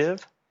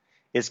perspective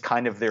is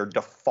kind of their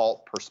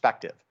default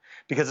perspective,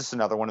 because it's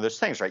another one of those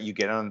things, right? You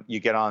get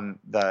on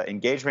the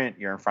engagement,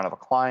 you're in front of a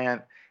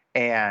client,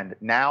 and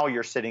now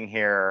you're sitting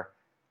here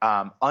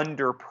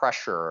under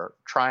pressure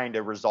trying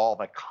to resolve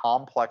a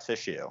complex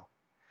issue.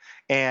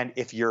 And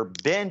if your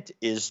bent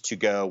is to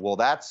go, well,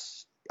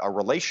 that's a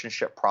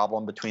relationship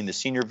problem between the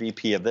senior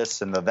VP of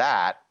this and the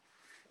that,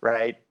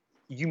 right?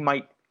 You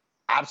might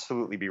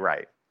absolutely be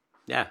right.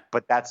 Yeah.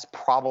 But that's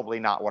probably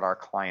not what our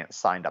client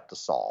signed up to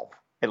solve,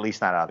 at least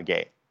not out of the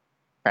gate.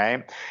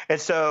 Right.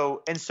 And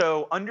so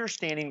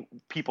understanding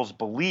people's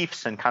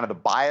beliefs and kind of the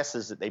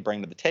biases that they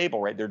bring to the table,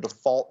 right, their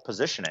default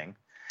positioning,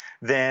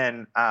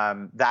 then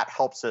that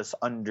helps us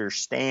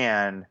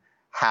understand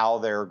how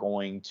they're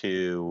going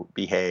to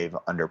behave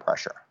under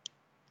pressure.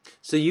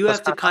 So you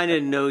have to kind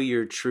of know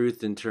your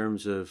truth in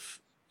terms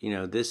of,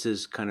 this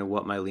is kind of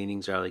what my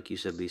leanings are. Like you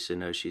said, Lisa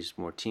knows she's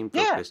more team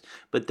focused. Yeah.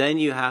 But then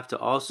you have to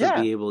also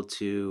be able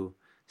to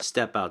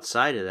step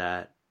outside of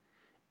that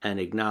and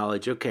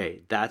acknowledge,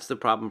 okay, that's the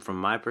problem from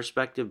my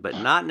perspective, but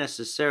not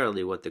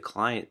necessarily what the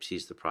client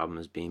sees the problem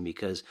as being,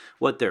 because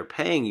what they're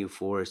paying you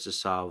for is to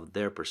solve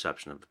their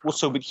perception of the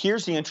problem. But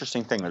here's the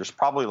interesting thing. There's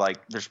probably like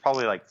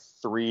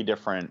 3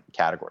 different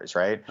categories,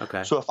 right?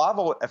 Okay. So if I've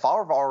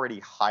already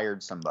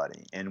hired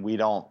somebody and we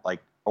don't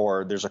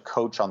or there's a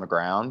coach on the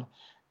ground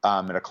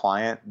at a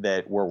client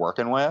that we're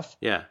working with,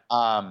 yeah.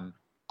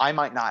 I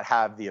might not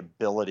have the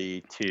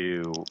ability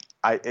to,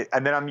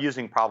 and then I'm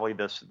using probably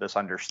this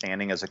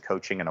understanding as a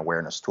coaching and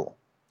awareness tool.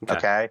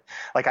 Okay.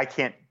 Like I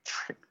can't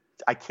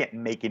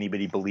make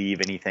anybody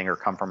believe anything or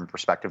come from a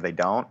perspective they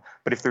don't,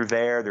 but if they're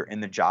there, they're in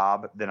the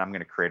job, then I'm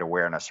going to create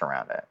awareness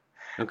around it.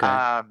 Okay.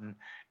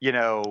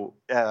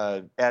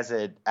 As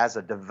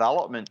a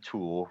development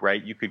tool,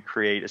 right, you could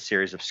create a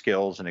series of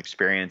skills and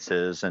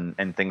experiences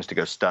and things to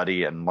go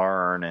study and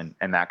learn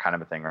and that kind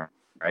of a thing.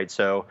 Right.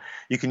 So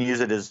you can use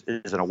it as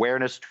an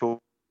awareness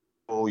tool.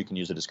 You can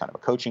use it as kind of a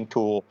coaching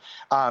tool.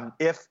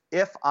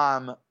 If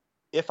I'm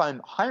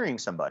hiring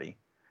somebody,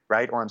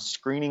 right, or I'm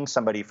screening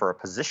somebody for a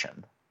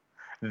position,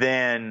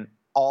 then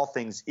all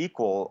things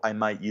equal, I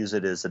might use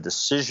it as a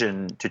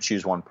decision to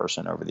choose one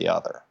person over the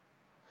other.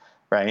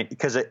 Right.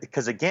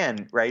 Because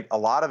again, right, a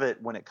lot of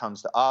it when it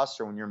comes to us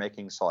or when you're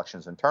making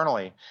selections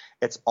internally,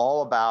 it's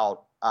all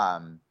about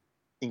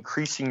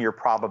increasing your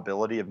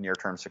probability of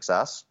near-term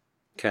success.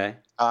 Okay.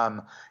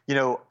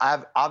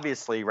 I've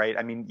obviously, right,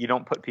 I mean, you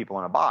don't put people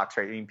in a box,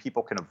 right? I mean,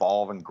 people can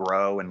evolve and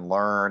grow and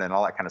learn and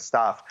all that kind of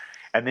stuff.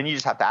 And then you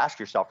just have to ask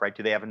yourself, right,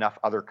 do they have enough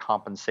other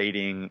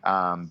compensating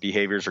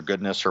behaviors or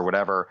goodness or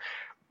whatever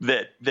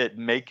that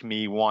make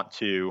me want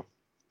to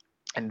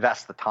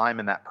invest the time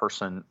in that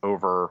person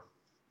over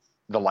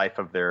the life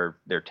of their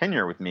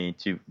tenure with me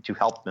to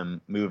help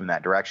them move in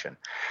that direction.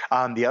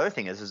 The other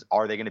thing is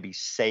are they going to be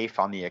safe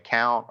on the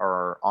account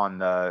or on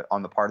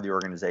the part of the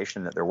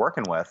organization that they're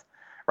working with?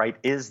 Right?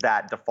 Is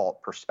that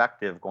default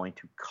perspective going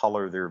to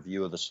color their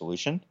view of the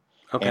solution?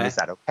 Okay. And is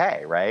that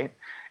okay? Right?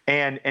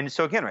 And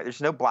so again, right,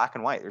 there's no black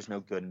and white. There's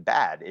no good and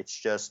bad. It's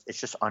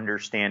just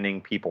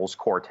understanding people's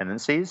core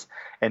tendencies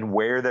and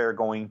where they're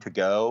going to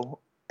go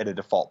at a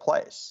default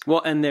place.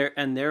 Well, and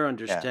their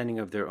understanding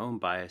of their own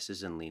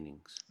biases and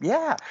leanings.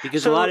 Yeah.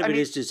 Because a lot of it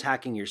is just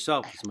hacking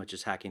yourself as much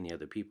as hacking the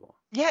other people.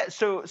 Yeah.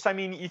 So I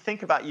mean, you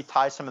think about, you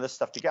tie some of this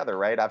stuff together,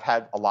 right? I've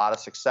had a lot of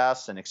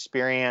success and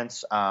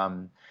experience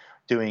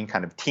doing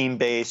kind of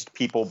team-based,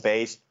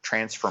 people-based,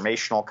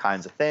 transformational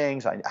kinds of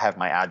things. I have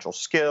my agile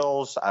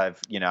skills. I'm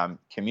a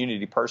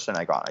community person.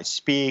 I go out and I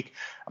speak.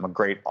 I'm a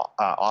great,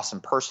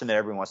 awesome person that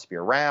everyone wants to be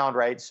around,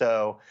 right?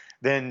 So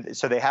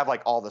they have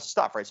like all this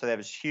stuff, right? So they have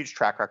this huge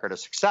track record of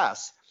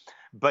success.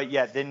 But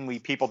yet then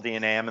people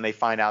DNA them and they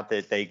find out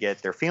that they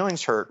get their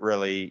feelings hurt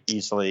really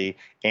easily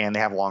and they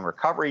have long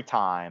recovery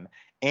time.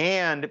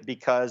 And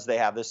because they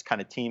have this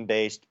kind of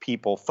team-based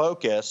people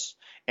focus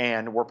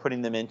and we're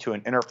putting them into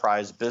an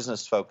enterprise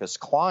business-focused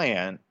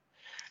client,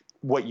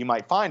 what you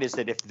might find is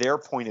that if their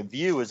point of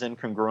view is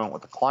incongruent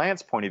with the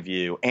client's point of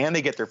view and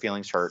they get their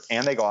feelings hurt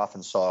and they go off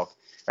and sulk,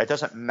 it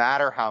doesn't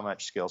matter how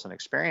much skills and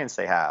experience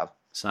they have,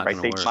 right?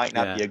 They might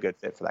not be a good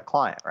fit for that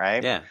client,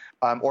 right? Yeah.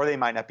 Or they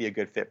might not be a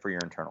good fit for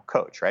your internal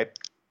coach, right?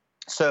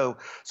 So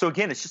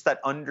again, it's just that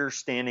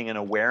understanding and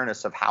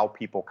awareness of how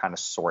people kind of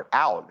sort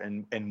out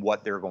and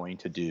what they're going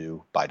to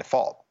do by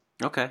default.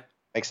 Okay.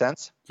 Make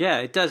sense? Yeah,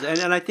 it does.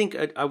 And I think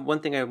one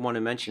thing I want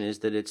to mention is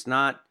that it's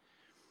not,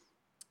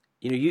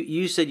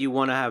 you said you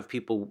want to have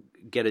people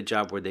get a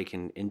job where they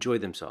can enjoy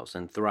themselves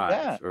and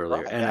thrive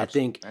earlier. Right, and I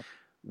think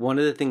one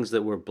of the things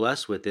that we're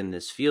blessed with in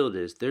this field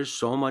is there's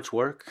so much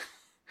work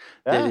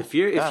that if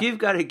you've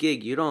got a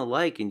gig you don't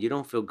like and you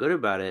don't feel good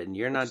about it and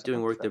you're not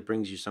doing work that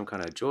brings you some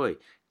kind of joy,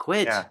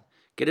 quit.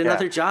 Get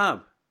another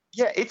job.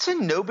 Yeah, it's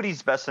in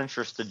nobody's best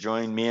interest to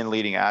join me in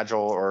Leading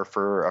Agile or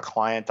for a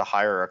client to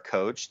hire a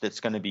coach that's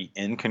going to be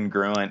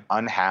incongruent,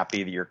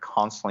 unhappy, that you're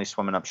constantly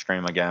swimming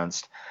upstream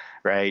against,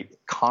 right?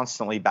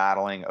 Constantly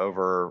battling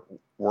over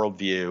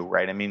worldview,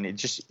 right? I mean,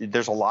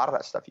 there's a lot of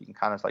that stuff you can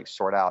kind of like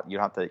sort out. You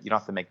don't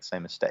have to make the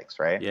same mistakes,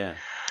 right? Yeah.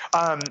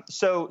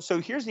 So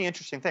here's the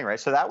interesting thing,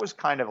 right? So that was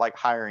kind of like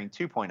hiring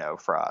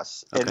 2.0 for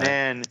us. Okay. And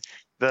then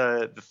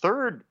the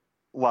third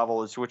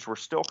level is, which we're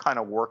still kind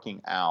of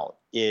working out,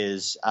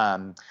 is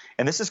and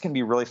this is going to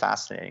be really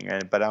fascinating,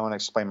 but I want to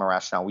explain my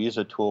rationale. We use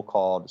a tool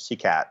called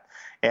CCAT,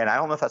 and I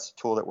don't know if that's a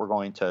tool that we're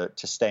going to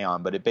stay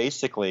on, but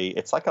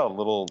it's like a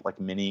little like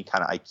mini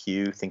kind of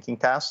IQ thinking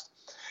test,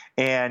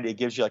 and it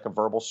gives you like a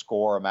verbal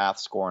score, a math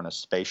score, and a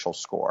spatial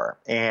score.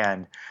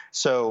 And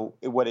so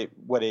what it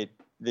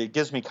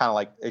gives me kind of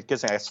like, it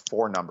gives me, I guess,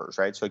 4 numbers,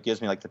 right? So it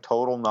gives me like the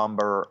total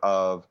number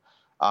of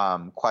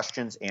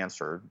questions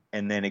answered,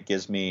 and then it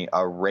gives me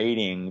a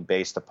rating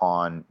based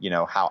upon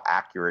how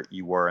accurate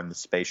you were in the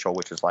spatial,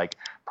 which is like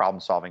problem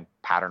solving,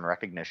 pattern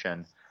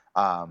recognition.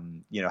 How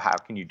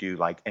can you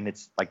do and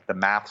it's like the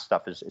math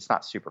stuff it's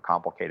not super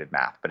complicated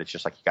math, but it's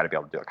just like you got to be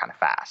able to do it kind of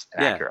fast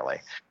and accurately.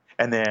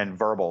 And then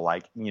verbal,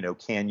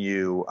 can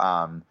you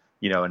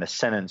in a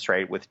sentence,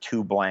 right, with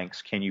 2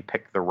 blanks, can you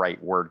pick the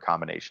right word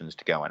combinations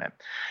to go in it,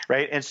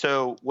 right? And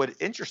so what's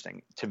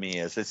interesting to me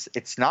is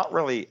it's not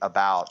really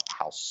about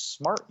how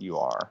smart you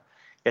are.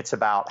 It's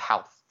about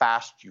how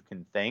fast you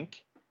can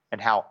think and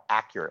how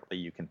accurately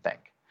you can think.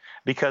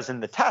 Because in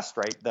the test,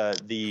 right,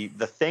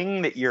 the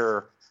thing that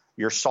you're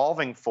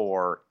solving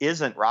for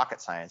isn't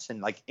rocket science.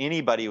 And like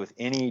anybody with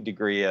any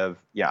degree of,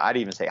 I'd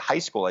even say high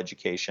school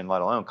education,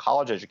 let alone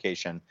college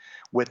education,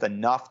 with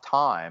enough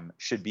time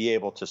should be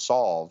able to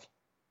solve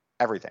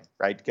everything,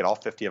 right? To get all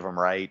 50 of them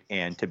right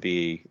and to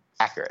be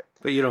accurate.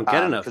 But you don't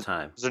get enough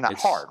time. Because they're not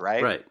hard,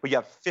 right? Right. Well, you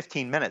have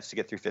 15 minutes to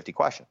get through 50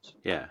 questions.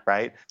 Yeah.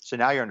 Right? So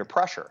now you're under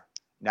pressure.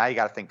 Now you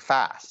got to think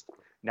fast.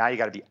 Now you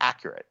got to be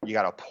accurate. You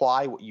got to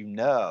apply what you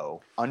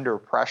know under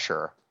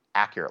pressure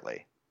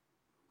accurately.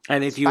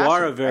 And if you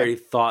are a very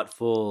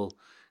thoughtful,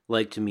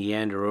 like to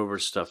meander over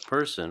stuff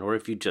person, or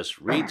if you just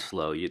read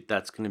slow,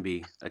 that's going to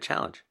be a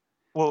challenge.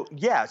 Well,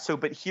 yeah. So,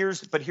 but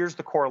here's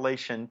the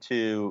correlation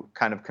to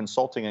kind of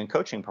consulting and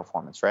coaching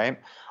performance, right?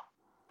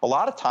 A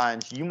lot of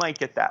times you might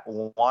get that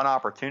one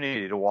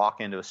opportunity to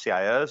walk into a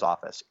CIO's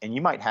office and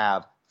you might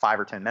have 5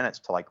 or 10 minutes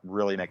to like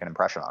really make an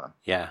impression on them.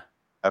 Yeah.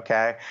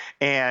 Okay.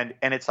 And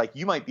it's like,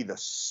 you might be the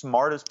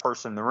smartest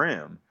person in the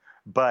room,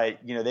 but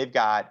they've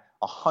got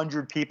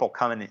 100 people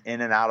coming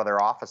in and out of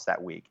their office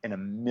that week and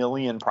 1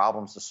 million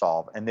problems to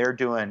solve. And they're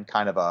doing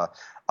kind of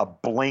a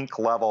Blink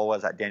level.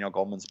 Was that Daniel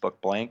Goleman's book,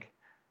 Blink?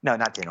 No,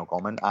 not Daniel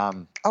Goleman.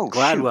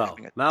 Gladwell.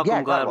 Shoot.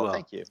 Malcolm Gladwell.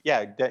 Thank you.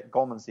 Yeah,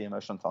 Goleman's the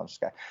emotional intelligence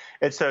guy.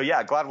 And so,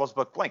 Gladwell's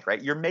book, Blink,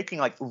 right? You're making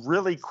like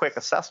really quick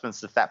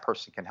assessments if that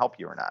person can help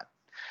you or not.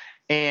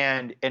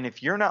 And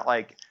if you're not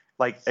like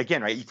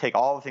again, right, you take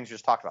all the things we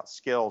just talked about,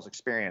 skills,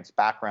 experience,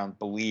 background,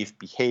 belief,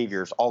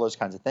 behaviors, all those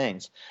kinds of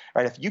things,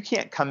 right? If you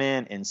can't come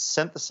in and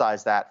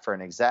synthesize that for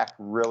an exec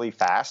really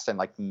fast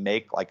and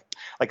make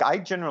I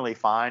generally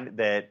find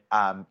that,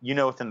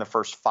 within the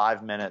first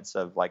 5 minutes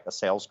of like a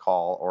sales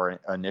call or an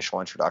initial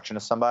introduction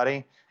to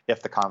somebody,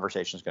 if the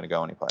conversation is going to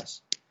go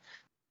anyplace,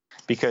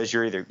 because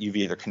you've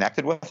either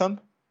connected with them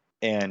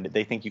and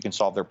they think you can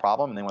solve their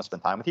problem and they want to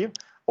spend time with you,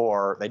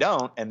 or they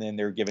don't, and then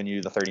they're giving you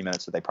the 30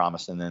 minutes that they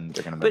promised, and then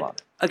they're going to move on.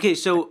 Okay,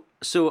 so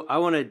I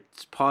want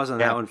to pause on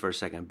that one for a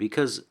second,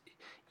 because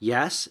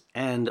Yes,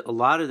 and a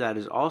lot of that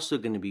is also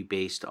going to be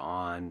based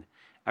on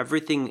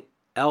everything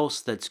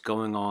else that's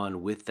going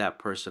on with that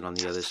person on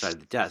the other side of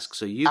the desk.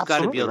 So you've got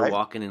to be Absolutely, able to right?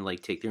 walk in and like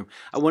take the room.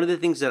 One of the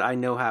things that I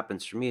know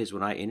happens for me is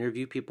when I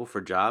interview people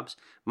for jobs,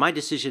 my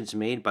decision's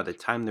made by the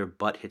time their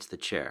butt hits the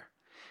chair,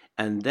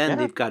 and then Yeah.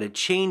 they've got to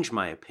change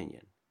my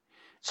opinion.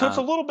 So it's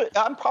a little bit,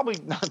 I'm probably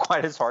not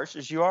quite as harsh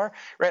as you are,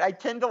 right? I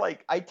tend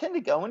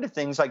to go into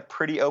things like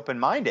pretty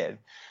open-minded.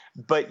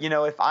 But,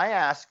 if I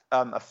ask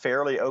a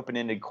fairly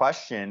open-ended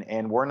question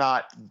and we're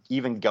not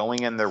even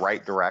going in the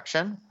right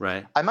direction,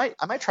 Right. I might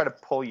try to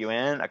pull you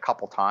in a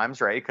couple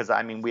times, right? Because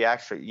I mean, we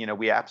actually,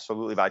 we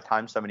absolutely, by the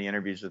time somebody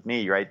interviews with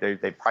me, right,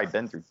 they've probably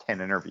been through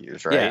 10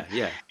 interviews, right?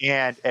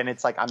 Yeah. And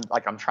it's like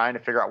I'm trying to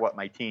figure out what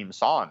my team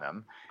saw in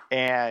them,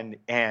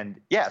 and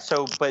yeah.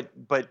 So, but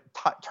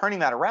turning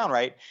that around,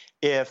 right?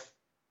 If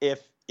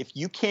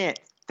you can't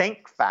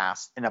think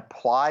fast and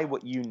apply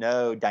what you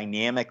know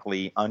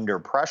dynamically under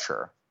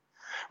pressure.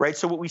 Right.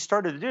 So what we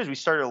started to do is we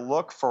started to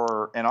look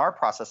for, in our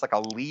process, like a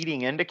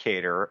leading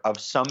indicator of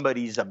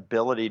somebody's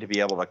ability to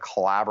be able to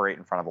collaborate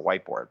in front of a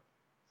whiteboard.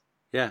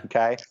 Yeah.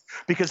 Okay.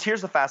 Because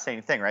here's the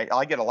fascinating thing, right?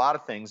 I get a lot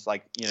of things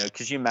like,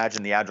 because you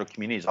imagine the Agile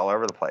communities all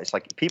over the place.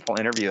 Like people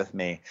interview with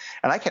me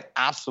and I can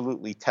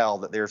absolutely tell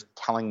that they're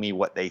telling me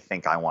what they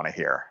think I want to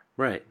hear.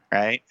 Right.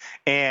 Right.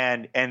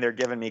 And they're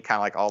giving me kind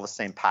of like all the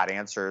same pat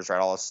answers, right?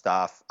 All this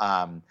stuff.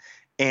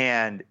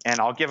 And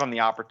I'll give them the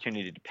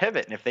opportunity to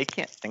pivot. And if they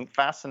can't think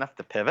fast enough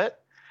to pivot,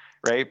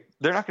 right,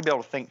 they're not going to be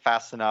able to think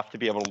fast enough to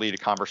be able to lead a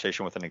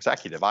conversation with an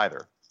executive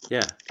either.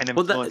 Yeah. And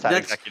influence that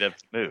executive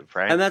move,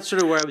 right? And that's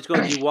sort of where I was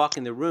going. You walk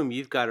in the room,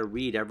 you've got to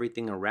read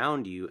everything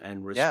around you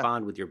and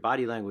respond with your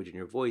body language and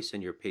your voice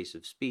and your pace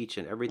of speech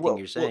and everything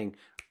you're saying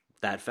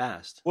that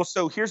fast. Well,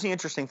 so here's the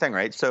interesting thing,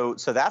 right? So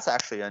that's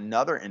actually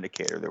another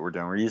indicator that we're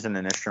doing. We're using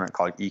an instrument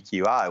called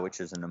EQI, which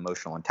is an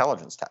emotional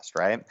intelligence test,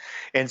 right?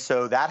 And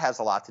so that has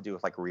a lot to do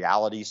with like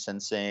reality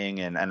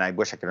sensing, and I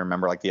wish I could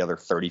remember like the other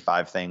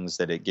 35 things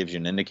that it gives you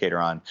an indicator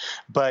on.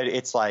 But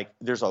it's like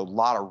there's a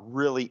lot of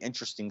really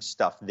interesting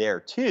stuff there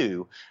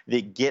too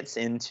that gets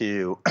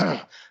into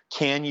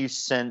can you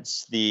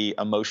sense the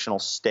emotional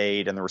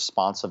state and the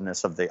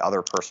responsiveness of the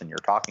other person you're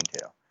talking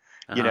to?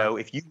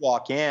 If you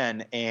walk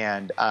in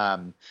and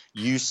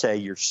you say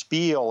your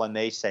spiel and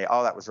they say,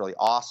 "Oh, that was really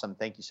awesome.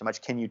 Thank you so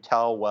much." Can you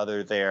tell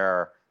whether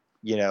they're,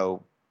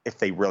 if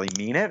they really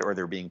mean it or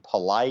they're being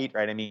polite,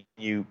 right? I mean,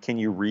 can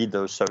you read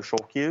those social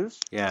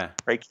cues? Yeah.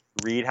 Right. Can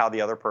you read how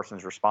the other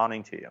person's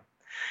responding to you?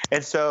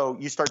 And so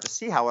you start to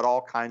see how it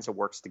all kinds of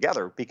works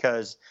together,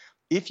 because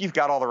if you've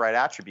got all the right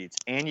attributes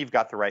and you've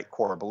got the right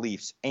core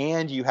beliefs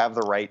and you have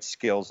the right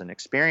skills and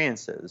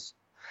experiences,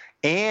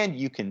 and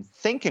you can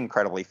think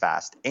incredibly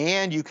fast,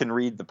 and you can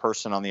read the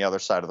person on the other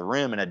side of the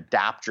room and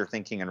adapt your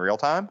thinking in real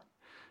time,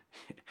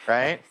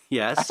 right?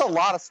 Yes. That's a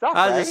lot of stuff,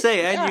 I was right? going to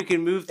say, and you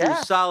can move through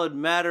solid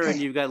matter,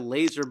 and you've got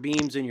laser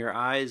beams in your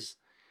eyes.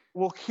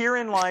 Well,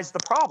 herein lies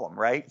the problem,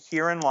 right?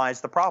 Herein lies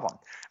the problem.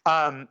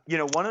 One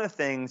of the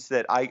things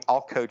that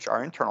I'll coach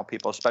our internal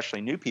people,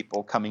 especially new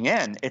people coming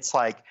in, it's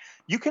like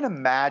you can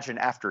imagine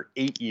after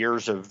 8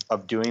 years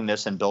of doing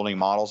this and building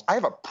models, I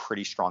have a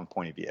pretty strong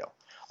point of view.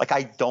 Like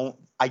I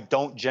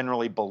don't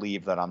generally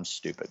believe that I'm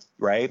stupid,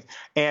 right?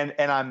 And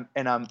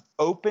I'm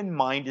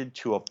open-minded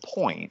to a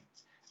point,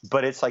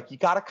 but it's like you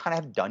got to kind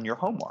of have done your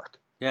homework.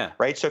 Yeah.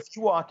 Right. So if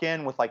you walk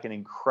in with like an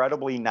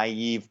incredibly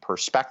naive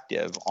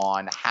perspective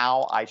on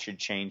how I should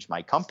change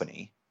my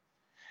company,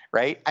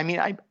 right? I mean,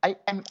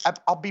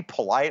 I'll be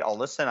polite. I'll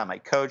listen. I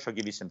might coach. I'll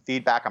give you some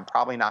feedback. I'm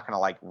probably not going to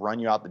like run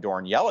you out the door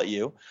and yell at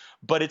you,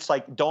 but it's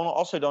like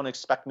don't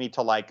expect me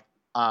to like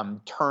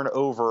turn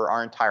over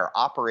our entire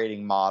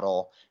operating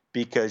model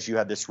because you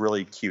had this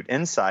really cute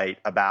insight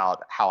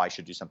about how I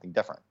should do something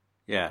different.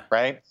 Yeah.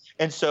 Right.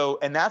 And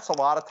that's a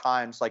lot of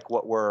times like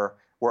what we're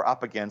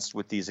up against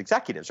with these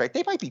executives, right?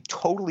 They might be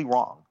totally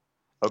wrong.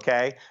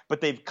 Okay. But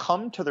they've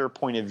come to their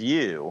point of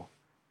view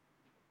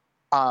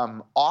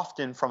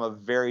often from a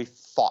very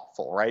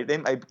thoughtful, right?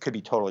 Could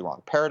be totally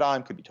wrong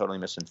paradigm, could be totally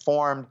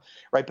misinformed,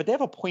 right? But they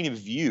have a point of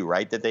view,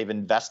 right, that they've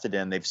invested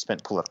in, they've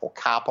spent political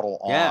capital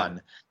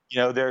on.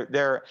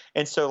 They're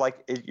and so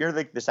like you're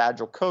like this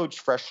agile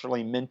coach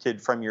freshly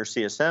minted from your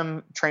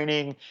CSM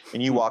training,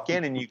 and you walk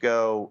in and you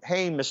go,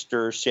 "Hey,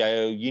 Mr.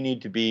 CIO, you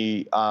need to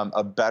be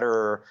a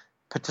better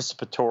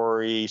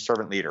participatory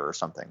servant leader or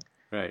something."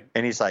 Right.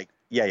 And he's like,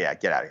 "Yeah,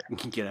 get out of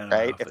here." Get out of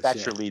right? office, If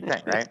that's your lead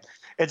thing, right?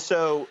 And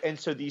so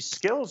these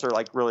skills are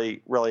like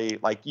really, really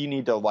like you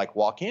need to like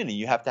walk in and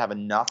you have to have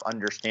enough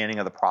understanding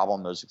of the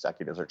problem those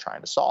executives are trying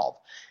to solve.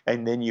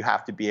 And then you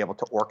have to be able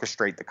to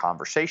orchestrate the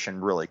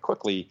conversation really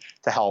quickly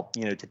to help,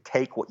 to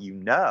take what you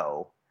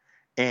know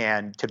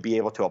and to be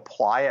able to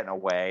apply it in a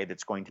way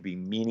that's going to be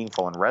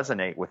meaningful and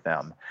resonate with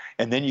them.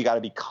 And then you got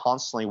to be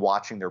constantly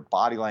watching their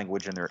body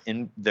language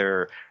and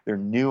their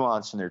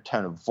nuance and their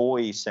tone of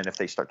voice, and if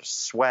they start to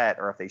sweat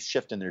or if they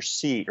shift in their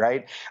seat,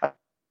 right?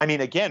 I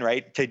mean, again,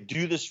 right, to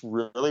do this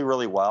really,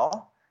 really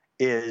well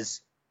is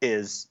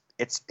it's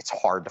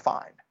hard to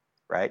find,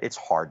 right? It's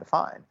hard to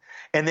find.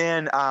 And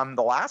then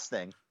the last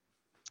thing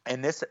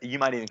and this, you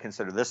might even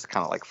consider this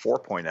kind of like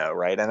 4.0,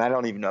 right? And I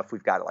don't even know if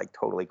we've got it like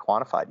totally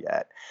quantified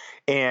yet.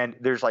 And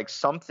there's like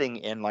something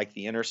in like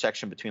the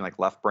intersection between like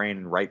left brain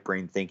and right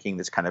brain thinking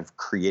that's kind of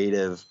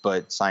creative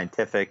but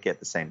scientific at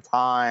the same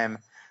time.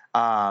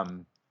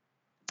 And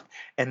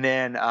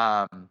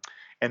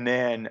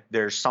then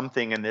there's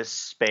something in this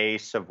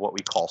space of what we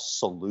call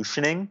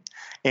solutioning.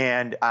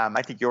 And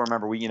I think you'll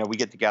remember we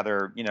get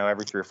together,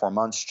 every 3 or 4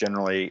 months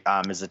generally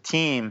as a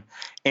team.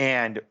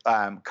 And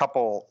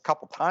couple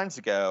times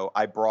ago,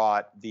 I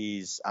brought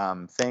these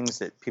things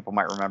that people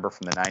might remember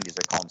from the 90s.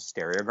 They call them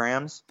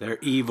stereograms. They're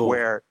evil.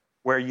 Where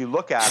you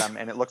look at them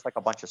and it looks like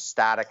a bunch of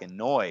static and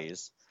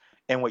noise.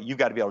 And what you've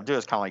got to be able to do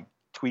is kind of like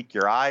tweak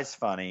your eyes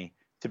funny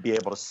to be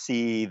able to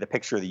see the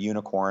picture of the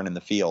unicorn in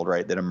the field,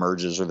 right, that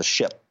emerges, or the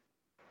ship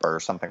or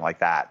something like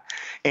that.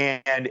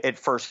 And at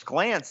first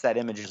glance, that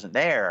image isn't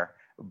there.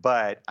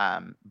 But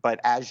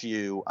as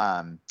you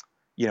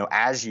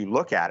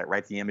look at it,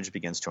 right, the image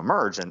begins to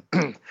emerge.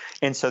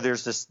 And so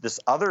there's this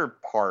other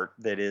part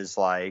that is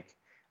like,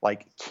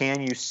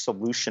 can you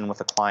solution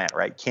with a client,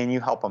 right? Can you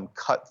help them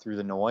cut through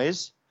the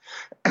noise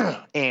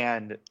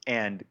and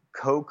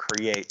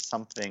co-create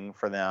something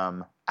for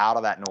them out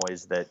of that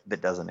noise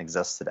that doesn't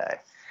exist today,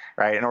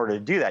 right? In order to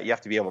do that, you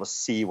have to be able to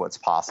see what's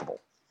possible.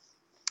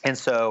 And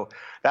so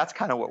that's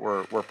kind of what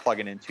we're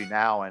plugging into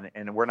now,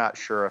 and we're not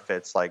sure if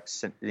it's like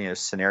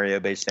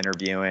scenario-based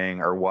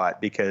interviewing or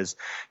what, because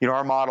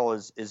our model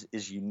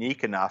is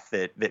unique enough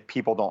that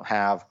people don't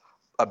have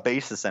a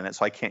basis in it,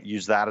 so I can't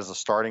use that as a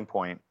starting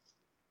point.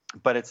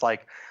 But it's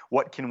like,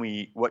 what can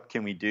we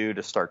do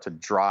to start to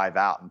drive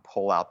out and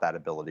pull out that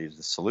ability as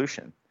a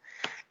solution?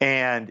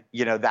 And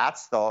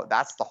that's the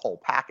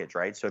whole package,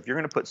 right? So if you're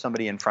going to put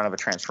somebody in front of a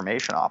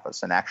transformation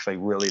office and actually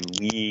really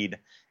lead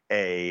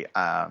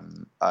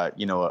an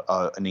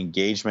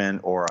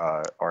engagement or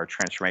a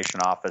transformation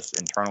office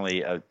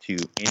internally to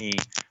any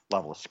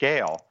level of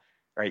scale,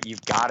 right?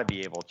 You've got to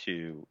be able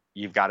to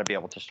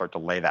start to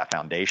lay that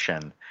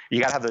foundation. You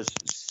got to have those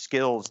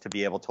skills to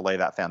be able to lay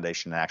that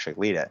foundation and actually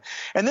lead it.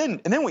 And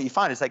then what you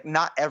find is like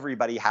not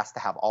everybody has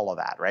to have all of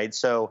that, right?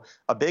 So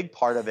a big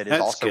part of it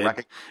is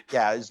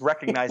is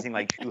recognizing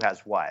like who has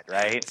what,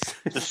 right?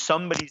 So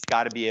somebody's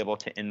got to be able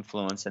to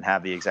influence and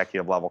have the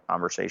executive level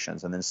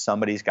conversations, and then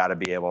somebody's got to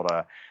be able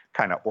to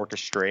kind of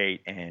orchestrate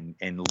and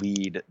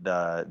lead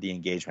the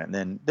engagement.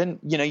 And then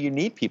you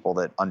need people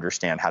that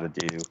understand how to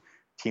do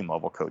team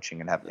level coaching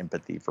and have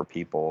empathy for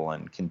people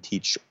and can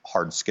teach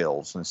hard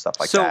skills and stuff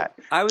like that.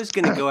 So I was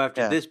going to go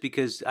after this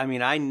because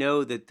I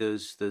know that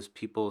those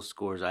people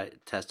scores I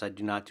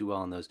do not do well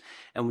on those.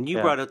 And when you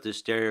brought up the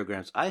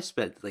stereograms, I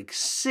spent like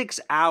 6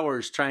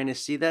 hours trying to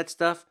see that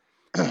stuff.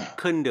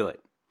 Couldn't do it.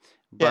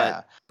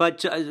 But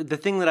the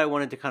thing that I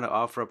wanted to kind of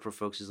offer up for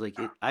folks is like,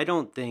 I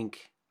don't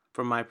think,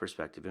 from my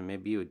perspective, and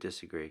maybe you would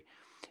disagree,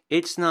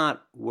 it's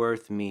not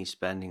worth me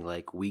spending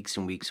like weeks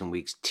and weeks and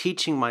weeks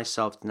teaching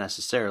myself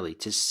necessarily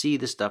to see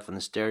the stuff in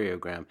the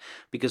stereogram,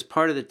 because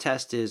part of the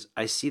test is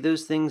I see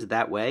those things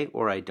that way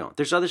or I don't.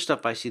 There's other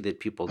stuff I see that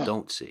people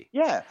don't see.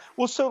 Yeah.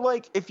 Well, so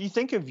like if you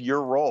think of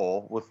your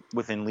role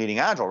within Leading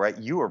Agile, right,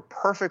 you are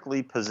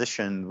perfectly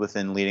positioned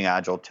within Leading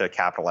Agile to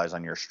capitalize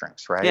on your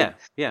strengths, right? Yeah.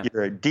 Yeah.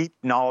 You're a deep,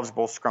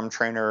 knowledgeable Scrum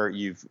trainer.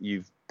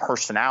 You've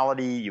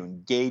personality. You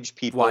engage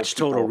people. Watch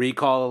Total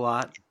Recall a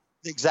lot.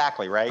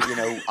 Exactly, right?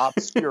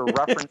 Obscure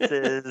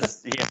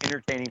references,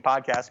 entertaining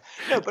podcasts.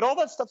 No, but all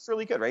that stuff's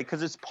really good, right?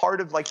 Because it's part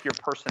of like your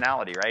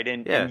personality, right?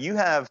 And you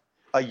have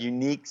a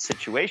unique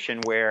situation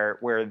where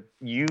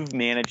you've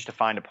managed to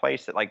find a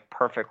place that like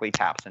perfectly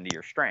taps into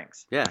your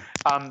strengths. Yeah.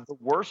 The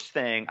worst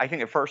thing, I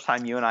think the first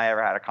time you and I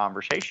ever had a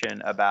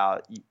conversation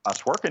about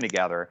us working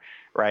together,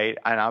 right?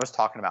 And I was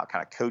talking about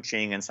kind of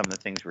coaching and some of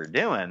the things we were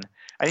doing.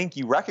 I think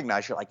you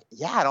recognize, you're like,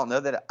 I don't know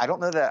that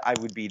I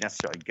would be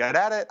necessarily good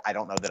at it. I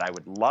don't know that I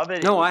would love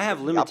it. No, I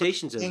have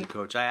limitations as a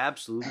coach. I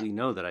absolutely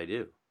know that I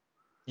do.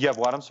 You have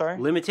what? I'm sorry?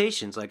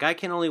 Limitations. Like I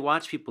can only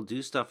watch people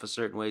do stuff a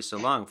certain way so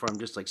long before I'm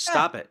just like,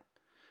 stop it.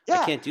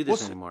 I can't do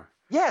this anymore.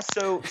 Yeah.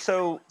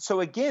 So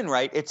again,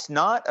 right, it's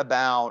not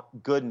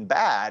about good and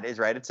bad,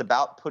 right? It's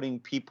about putting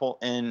people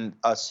in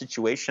a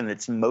situation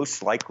that's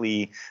most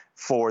likely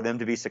for them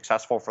to be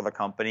successful for the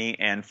company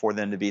and for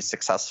them to be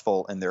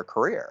successful in their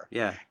career.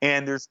 Yeah.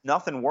 And there's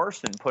nothing worse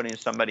than putting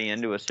somebody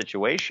into a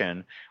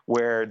situation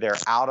where they're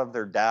out of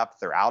their depth,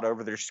 they're out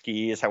over their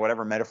skis,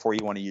 whatever metaphor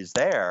you want to use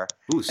there.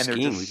 Ooh,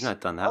 skiing. We've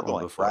not done that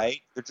one before.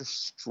 Right? They're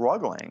just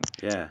struggling.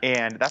 Yeah.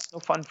 And that's no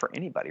fun for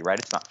anybody, right?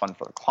 It's not fun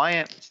for the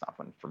client. It's not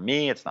fun for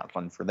me. It's not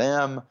fun for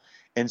them.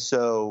 And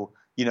so,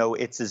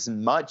 it's as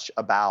much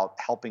about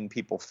helping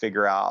people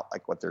figure out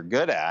like what they're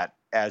good at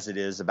as it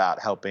is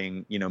about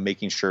helping,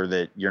 making sure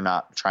that you're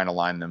not trying to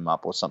line them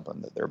up with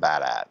something that they're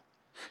bad at.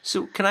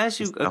 So can I ask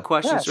you a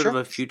question, sort of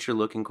a future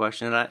looking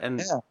question?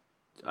 And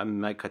I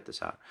might cut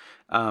this out.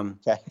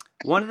 Okay.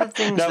 One of the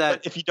things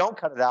but if you don't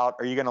cut it out,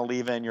 are you going to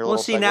leave in your little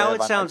see, now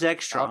it sounds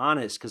extra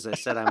honest because I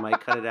said I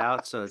might cut it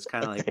out. So it's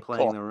kind of like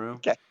playing the room.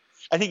 Okay.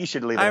 I think you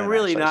should leave it. I'm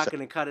really not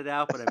going to cut it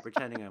out, but I'm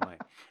pretending I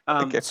might.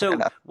 Okay, so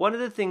one of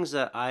the things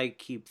that I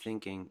keep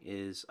thinking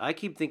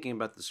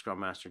about the Scrum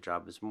Master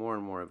job as more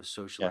and more of a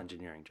social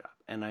engineering job.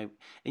 And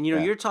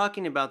you're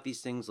talking about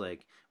these things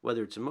like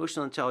whether it's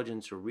emotional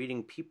intelligence or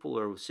reading people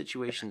or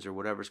situations or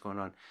whatever's going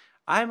on.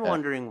 I'm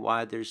wondering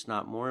why there's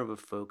not more of a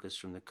focus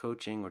from the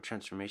coaching or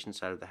transformation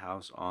side of the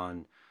house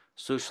on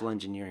social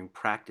engineering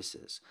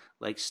practices,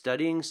 like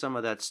studying some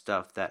of that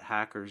stuff that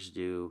hackers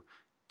do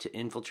to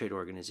infiltrate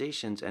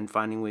organizations and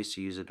finding ways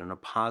to use it in a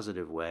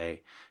positive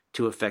way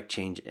to affect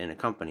change in a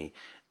company.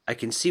 I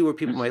can see where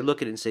people might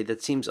look at it and say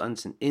that seems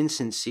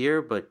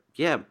insincere, but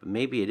yeah,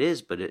 maybe it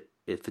is. But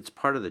if it's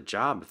part of the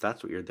job, if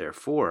that's what you're there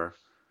for.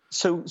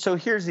 So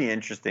here's the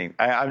interesting.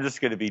 I'm just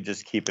going to be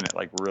keeping it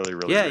like really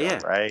real,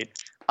 right?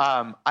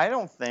 I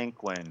don't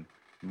think when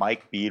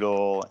Mike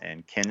Beadle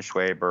and Ken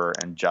Schwaber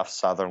and Jeff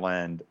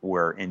Sutherland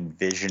were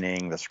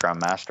envisioning the Scrum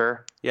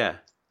Master,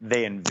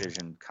 they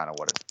envisioned kind of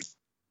what it's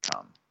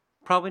become.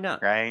 Probably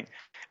not. Right.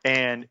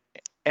 And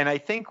I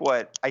think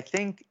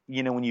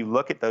when you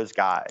look at those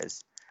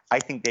guys, I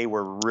think they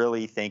were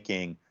really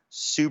thinking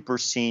super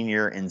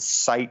senior,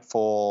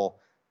 insightful,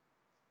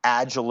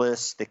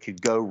 agilists that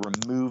could go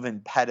remove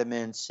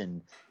impediments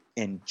and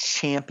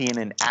champion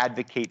and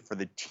advocate for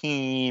the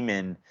team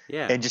and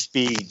just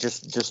be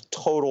just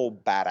total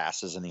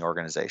badasses in the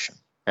organization.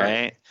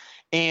 Right.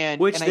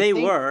 Which they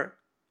were.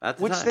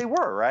 They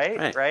were,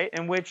 right?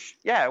 And which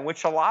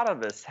a lot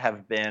of us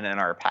have been in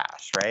our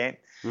past, right?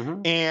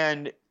 Mm-hmm.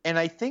 And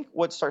I think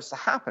what starts to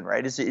happen,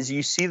 right, is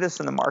you see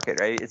this in the market,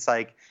 right? It's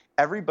like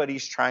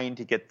everybody's trying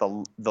to get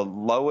the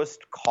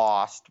lowest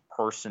cost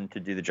person to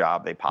do the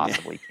job they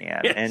possibly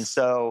can, and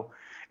so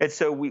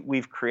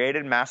we've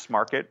created mass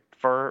market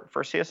for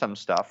CSM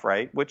stuff,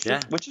 right? Which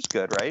is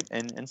good, right?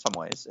 In some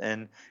ways,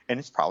 and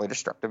it's probably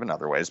destructive in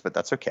other ways, but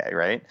that's okay,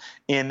 right?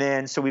 And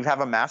then so we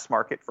have a mass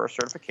market for a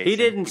certification. He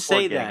didn't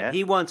say that.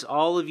 He wants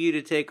all of you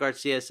to take our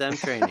CSM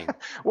training.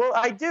 Well,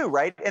 I do,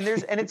 right? And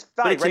it's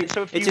fine, right?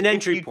 So it's an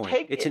entry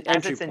point. It's an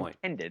entry point.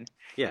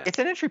 It's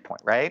an entry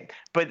point, right?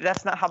 But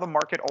that's not how the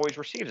market always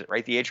receives it,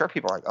 right? The HR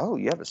people are like, "Oh,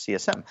 you have a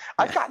CSM."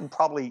 I've gotten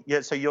probably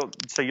So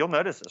you'll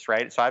notice this,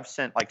 right? So I've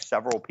sent like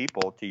several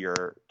people to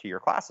your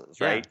classes,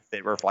 right?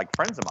 They were like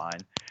friends of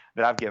mine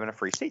that I've given a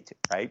free seat to,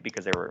 right?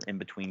 Because they were in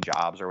between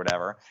jobs or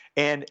whatever.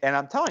 And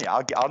I'm telling you,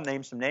 I'll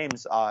name some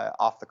names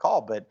off the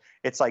call, but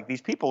it's like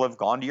these people have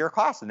gone to your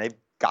class and they've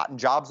gotten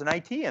jobs in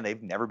IT and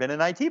they've never been in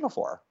IT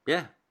before.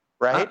 Yeah.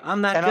 Right.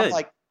 I'm that and good. I'm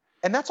like,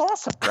 and that's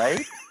awesome,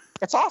 right?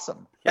 It's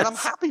awesome. Yes. And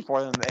I'm happy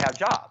for them. They have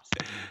jobs,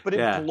 but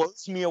it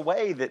blows me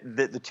away that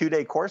the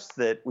 2-day course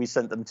that we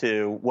sent them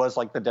to was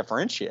like the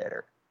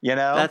differentiator. You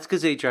know, that's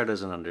because HR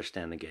doesn't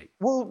understand the gig.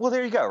 Well,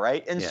 there you go,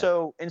 right? And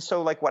so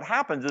like what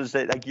happens is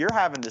that like you're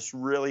having this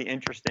really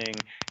interesting,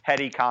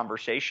 heady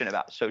conversation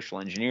about social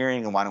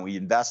engineering and why don't we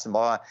invest in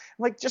blah, blah.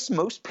 Like just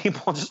most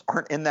people just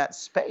aren't in that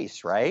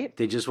space, right?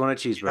 They just want a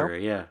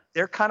cheeseburger,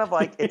 They're kind of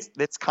like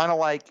it's kind of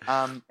like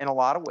in a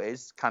lot of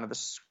ways, kind of the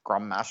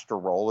Scrum Master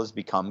role has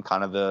become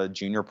kind of the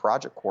junior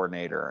project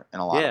coordinator in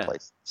a lot of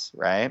places,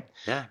 right?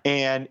 Yeah.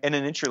 And an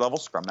entry level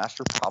Scrum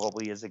Master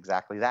probably is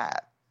exactly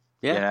that.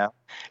 Yeah. You know?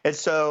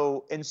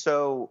 And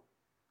so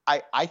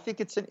I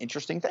think it's an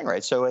interesting thing,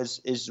 right? So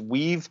as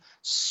we've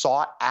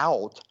sought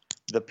out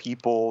the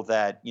people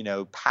that, you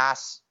know,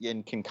 pass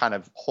and can kind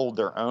of hold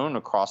their own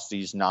across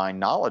these 9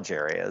 knowledge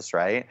areas,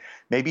 right?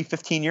 Maybe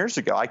 15 years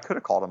ago, I could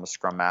have called them a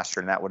Scrum Master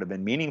and that would have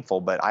been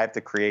meaningful, but I have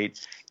to create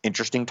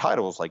interesting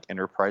titles like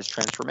Enterprise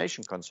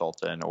Transformation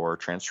Consultant or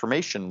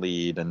Transformation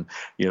Lead. And,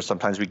 you know,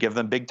 sometimes we give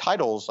them big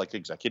titles like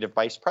Executive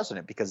Vice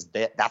President because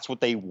that's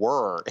what they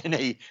were in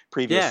a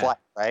previous life,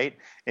 right?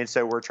 And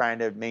so we're trying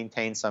to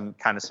maintain some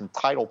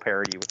title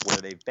parity with where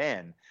they've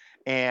been.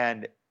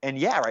 And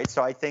right.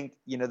 So I think,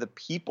 you know, the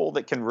people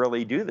that can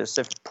really do this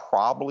have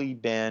probably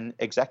been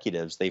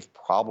executives. They've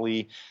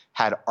probably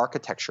had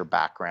architecture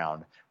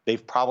background.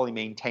 They've probably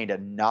maintained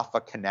enough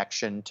a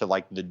connection to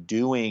like the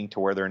doing to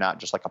where they're not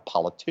just like a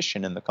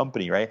politician in the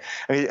company, right?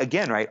 I mean,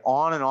 again, right,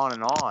 on and on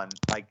and on,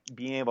 like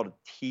being able to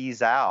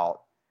tease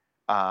out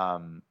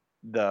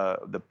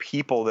the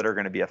people that are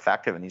going to be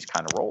effective in these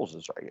kind of roles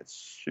is like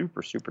it's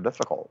super, super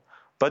difficult.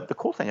 But the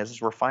cool thing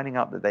is we're finding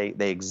out that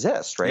they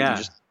exist,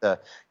 right? Yeah.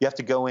 You have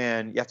to go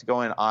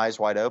in eyes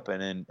wide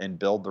open and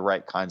build the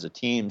right kinds of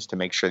teams to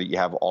make sure that you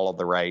have all of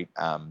the right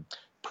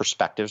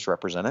perspectives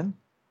represented,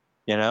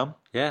 you know?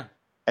 Yeah.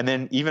 And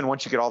then even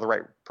once you get all the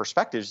right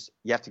perspectives,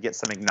 you have to get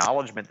some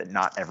acknowledgement that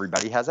not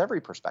everybody has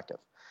every perspective.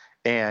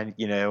 And,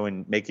 you know,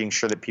 and making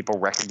sure that people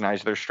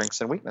recognize their strengths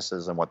and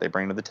weaknesses and what they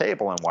bring to the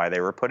table and why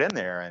they were put in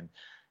there. And,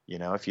 you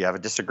know, if you have a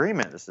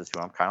disagreement, this is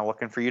who I'm kind of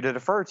looking for you to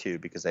defer to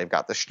because they've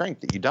got the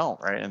strength that you don't,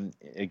 right? And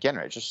again,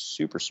 right, it's just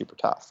super, super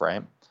tough,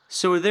 right?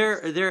 So are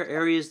there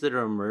areas that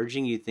are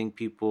emerging you think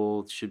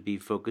people should be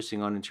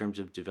focusing on in terms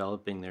of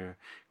developing their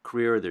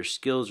career or their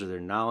skills or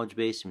their knowledge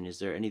base? I mean, is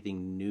there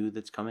anything new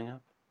that's coming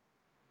up?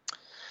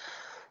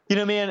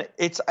 Man,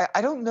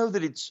 I don't know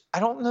that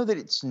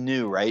it's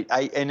new, right?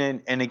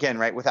 And again,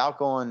 right, without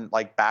going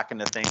like back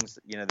into things,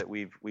 that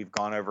we've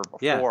gone over before.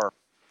 Yeah.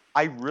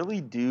 I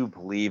really do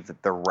believe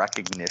that the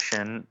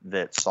recognition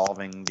that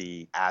solving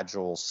the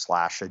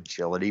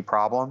agile/agility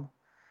problem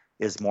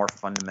is more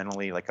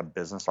fundamentally like a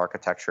business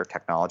architecture,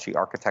 technology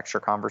architecture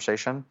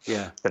conversation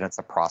than it's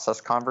a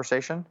process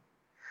conversation.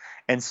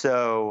 And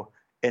so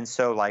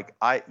like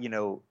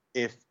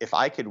if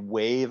I could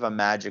wave a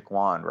magic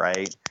wand,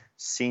 right?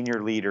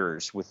 Senior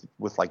leaders with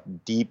like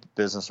deep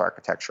business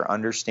architecture,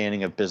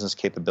 understanding of business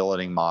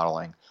capability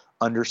modeling,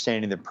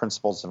 understanding the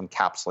principles of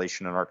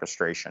encapsulation and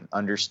orchestration,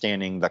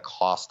 understanding the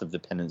cost of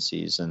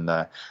dependencies and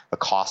the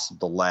cost of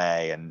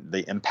delay and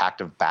the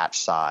impact of batch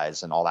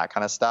size and all that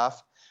kind of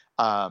stuff.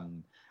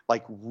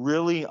 Like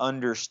really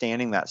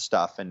understanding that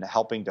stuff and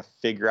helping to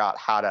figure out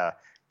how to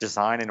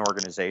design an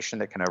organization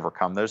that can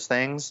overcome those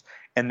things.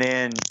 And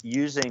then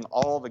using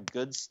all the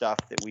good stuff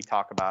that we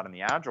talk about in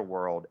the Agile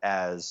world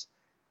as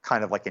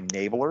kind of like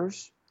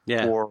enablers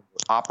or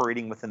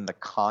operating within the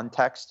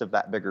context of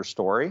that bigger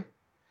story.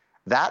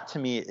 That to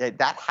me,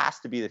 that has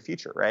to be the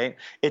future, right?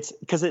 It's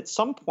because at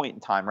some point in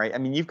time, right? I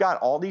mean, you've got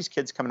all these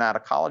kids coming out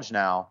of college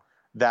now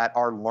that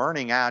are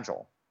learning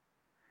Agile.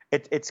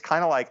 It's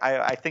kind of like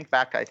I think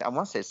back. I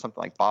want to say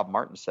something like Bob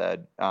Martin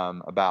said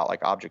about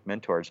like object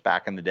mentors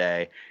back in the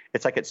day.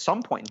 It's like at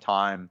some point in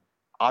time,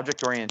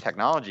 object-oriented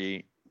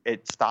technology,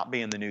 it stopped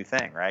being the new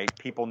thing, right?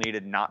 People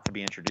needed not to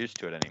be introduced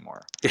to it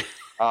anymore.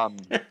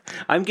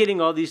 I'm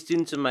getting all these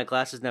students in my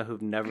classes now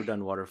who've never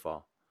done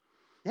waterfall.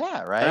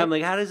 Yeah, right. And I'm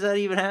like, how does that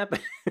even happen?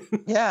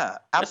 Yeah,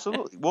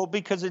 absolutely. Well,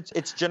 because it's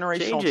generational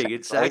changing. change,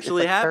 It's right?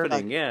 actually like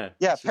happening. Yeah,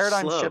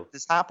 paradigm shift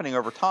is happening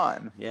over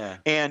time. Yeah.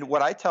 And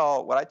what I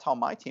tell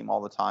my team all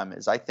the time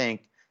is I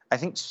think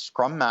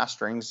Scrum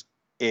mastering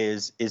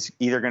is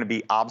either going to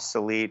be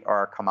obsolete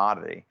or a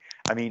commodity.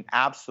 I mean,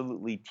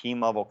 absolutely, team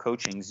level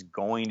coaching is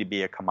going to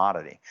be a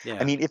commodity. Yeah.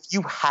 I mean, if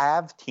you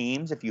have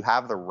teams, if you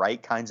have the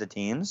right kinds of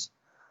teams,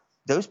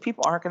 those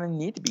people aren't going to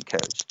need to be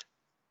coached.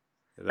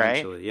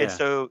 Eventually, right? Yeah. And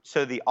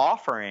so the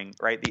offering,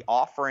 right? The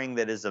offering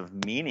that is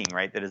of meaning,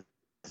 right? That is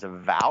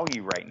of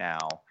value right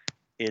now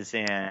is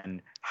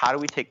in how do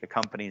we take the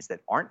companies that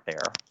aren't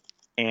there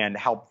and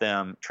help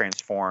them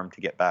transform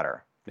to get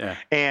better. Yeah.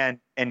 And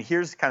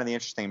here's kind of the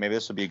interesting, maybe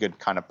this would be a good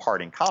kind of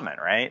parting comment,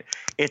 right?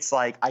 It's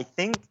like I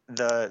think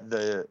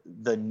the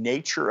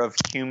nature of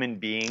human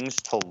beings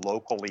to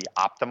locally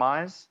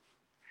optimize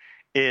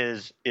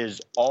is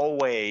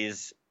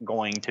always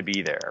going to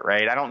be there,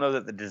 right? I don't know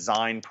that the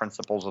design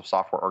principles of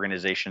software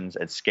organizations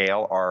at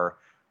scale are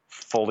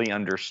fully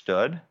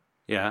understood.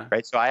 Yeah.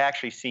 Right. So I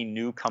actually see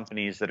new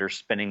companies that are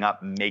spinning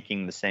up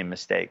making the same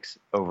mistakes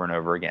over and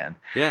over again.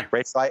 Yeah.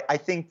 Right. So I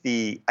think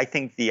the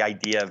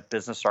idea of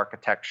business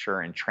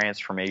architecture and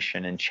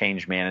transformation and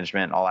change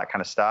management and all that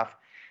kind of stuff,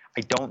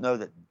 I don't know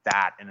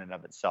that in and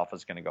of itself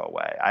is going to go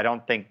away. I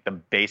don't think the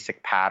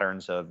basic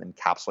patterns of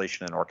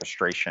encapsulation and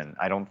orchestration,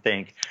 I don't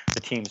think the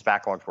team's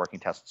backlogged working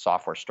test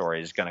software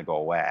story is going to go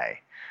away.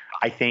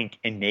 I think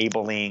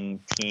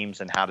enabling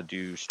teams and how to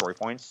do story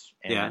points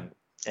and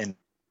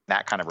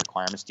that kind of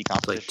requirements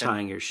decomposition. It's like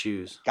tying your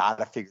shoes.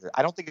 Gotta figure it.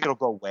 I don't think it'll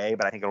go away,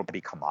 but I think it'll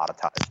be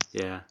commoditized.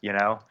 Yeah.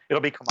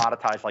 It'll be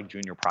commoditized like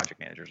junior project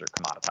managers are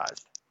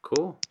commoditized.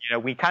 Cool.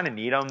 We kind of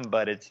need them,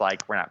 but it's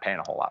like we're not paying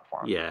a whole lot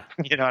for them. Yeah.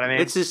 You know what I mean?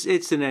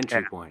 It's an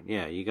entry point.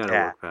 Yeah, you got to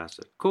work past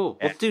it. Cool.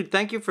 Well, dude,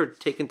 thank you for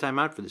taking time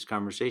out for this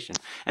conversation.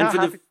 And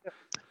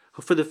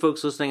for the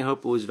folks listening, I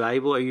hope it was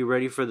valuable. Are you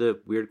ready for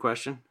the weird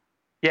question?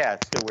 Yeah,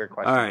 it's still a weird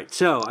question. All right.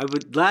 So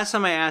last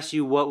time I asked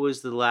you what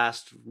was the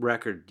last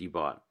record you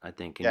bought, I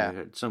think, and you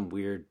had some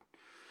weird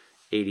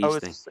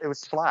 80s thing. It was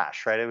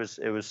Slash, right? It was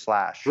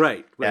Slash.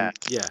 Right. Yeah.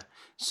 Yeah.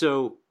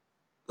 So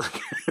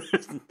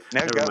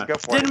no, go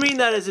for Didn't mean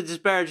that as a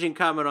disparaging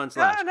comment on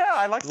Slash. No,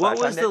 I like Slash.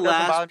 What was the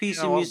last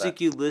piece of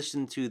music you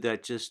listened to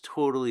that just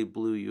totally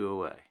blew you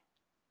away?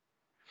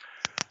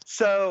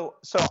 So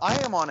I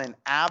am on an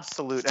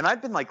absolute, and I've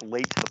been like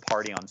late to the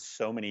party on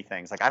so many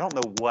things. Like I don't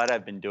know what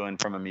I've been doing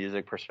from a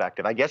music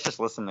perspective. I guess just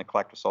listening to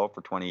Collective Soul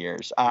for 20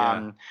 years.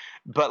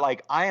 But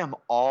like I am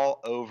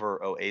all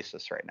over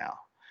Oasis right now,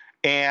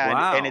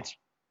 and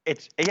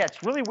it's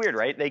really weird,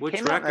 right? They Which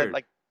came record? out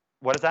like,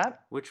 what is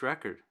that? Which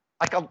record?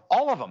 Like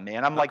all of them,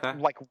 man. I'm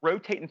like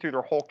rotating through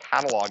their whole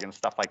catalog and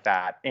stuff like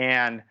that.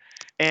 And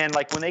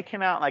like when they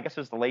came out, I guess it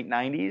was the late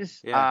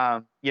 90s. Yeah.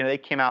 They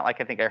came out like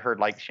I think I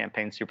heard like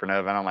Champagne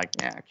Supernova, and I'm like,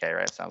 yeah, okay,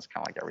 right. Sounds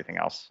kind of like everything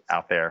else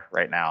out there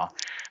right now.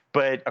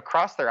 But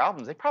across their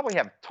albums, they probably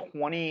have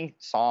 20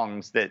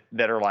 songs that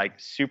are like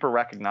super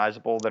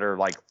recognizable, that are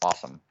like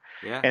awesome.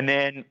 Yeah. And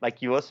then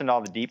like you listen to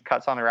all the deep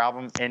cuts on their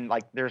album, and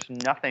like there's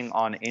nothing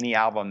on any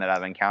album that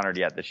I've encountered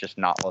yet that's just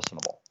not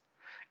listenable.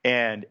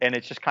 And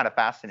it's just kind of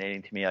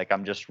fascinating to me. Like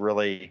I'm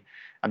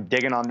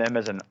digging on them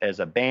as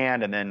a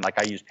band, and then like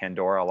I use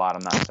Pandora a lot.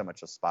 I'm not so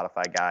much a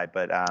Spotify guy,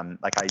 but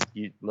like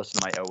you listen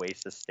to my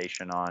Oasis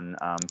station on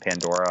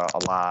Pandora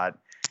a lot,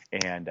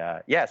 and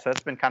so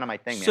that's been kind of my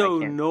thing. So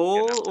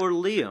Noel or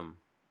Liam?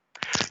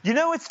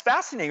 It's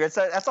fascinating.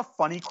 That's a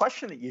funny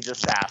question that you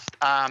just asked.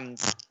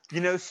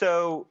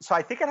 So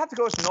I think I'd have to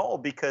go with Noel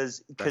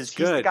because he's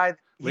the guy.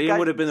 Liam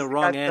would have been the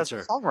wrong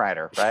answer.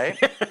 Songwriter, right?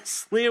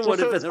 Yes, Liam would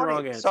have been the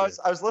wrong answer. So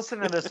I was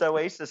listening to this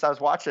Oasis. I was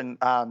watching.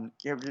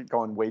 You're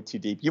going way too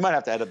deep. You might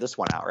have to edit this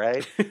one out,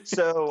 right?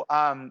 So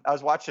I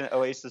was watching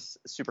Oasis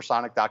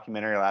Supersonic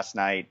documentary last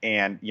night,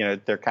 and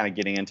they're kind of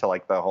getting into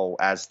like the whole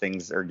as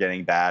things are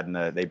getting bad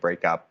and they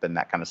break up and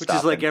that kind of stuff. Which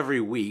is like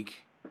every week.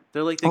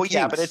 They're like the Kinks.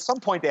 Yeah, but at some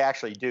point they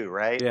actually do,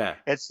 right? Yeah.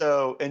 And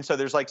so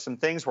there's like some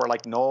things where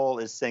like Noel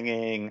is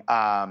singing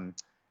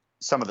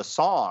some of the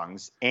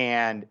songs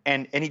and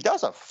he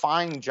does a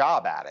fine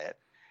job at it.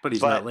 But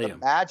he's not Liam. The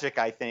magic,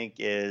 I think,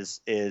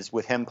 is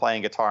with him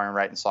playing guitar and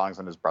writing songs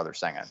and his brother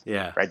singing.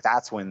 Yeah. Right.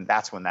 That's when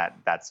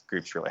that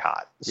group's really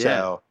hot.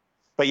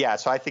 Yeah.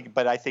 So I think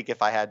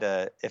if I had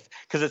to,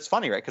 because it's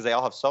funny, right? Because they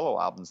all have solo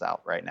albums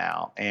out right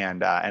now,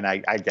 and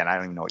I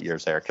don't even know what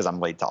years they are because I'm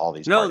late to all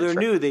these. No, they're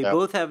new. They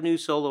both have new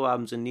solo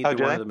albums, and neither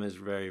one of them is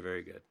very,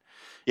 very good.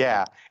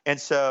 Yeah,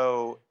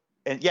 so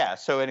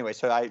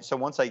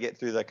once I get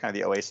through the kind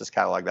of the Oasis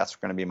catalog, that's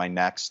going to be my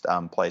next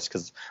place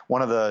because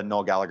one of the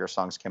Noel Gallagher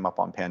songs came up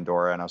on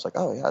Pandora, and I was like,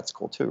 oh yeah, that's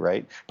cool too,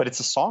 right? But it's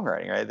a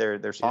songwriting, right?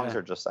 Their songs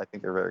are just, I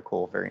think they're very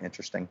cool, very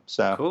interesting.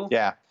 So cool.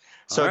 Yeah.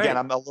 So again,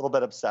 I'm a little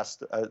bit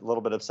obsessed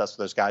with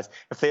those guys.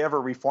 If they ever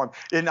reform,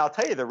 and I'll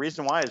tell you the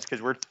reason why is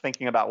because we're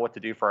thinking about what to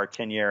do for our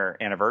 10-year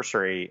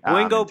anniversary.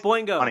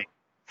 Boingo.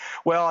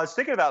 Well, I was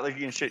thinking about like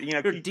you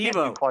can't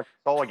do Plug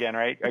Soul again,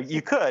 right?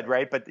 You could,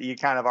 right? But you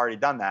kind of already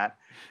done that.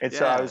 And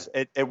so I was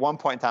at one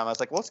point in time, I was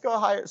like, let's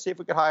go see if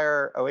we could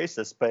hire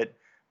Oasis, but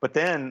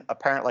then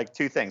apparently like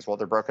two things. Well,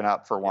 they're broken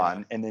up for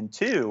one. And then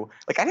two,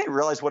 like I didn't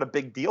realize what a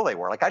big deal they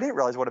were. Like I didn't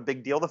realize what a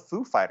big deal the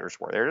Foo Fighters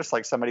were. They're just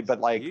like somebody, but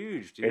like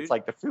huge, dude. It's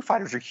like the Foo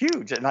Fighters are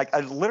huge. And like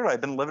I've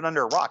been living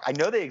under a rock. I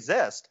know they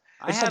exist.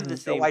 I have the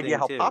same no idea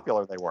how too.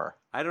 popular they were.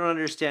 I don't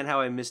understand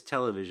how I missed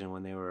television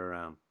when they were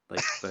around.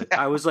 But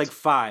I was like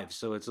 5,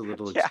 so it's a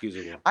little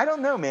excusable. I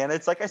don't know, man.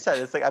 It's like I said,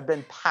 it's like I've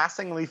been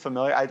passingly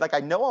familiar. I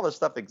know all this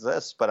stuff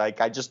exists, but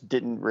I just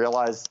didn't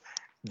realize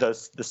the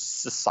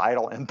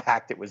societal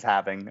impact it was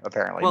having,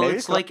 apparently. Well,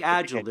 it's like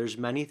Agile. There's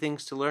many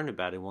things to learn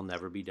about. It will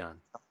never be done.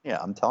 Yeah,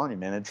 I'm telling you,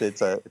 man.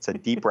 It's a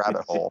deep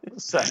rabbit hole.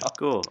 So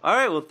cool. All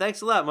right. Well, thanks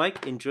a lot,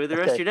 Mike. Enjoy the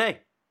rest of your day.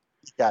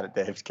 Got it,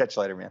 Dave. Catch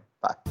you later, man.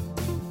 Bye.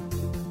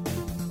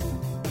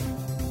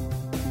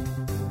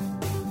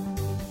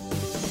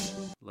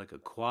 Like a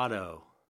Quado.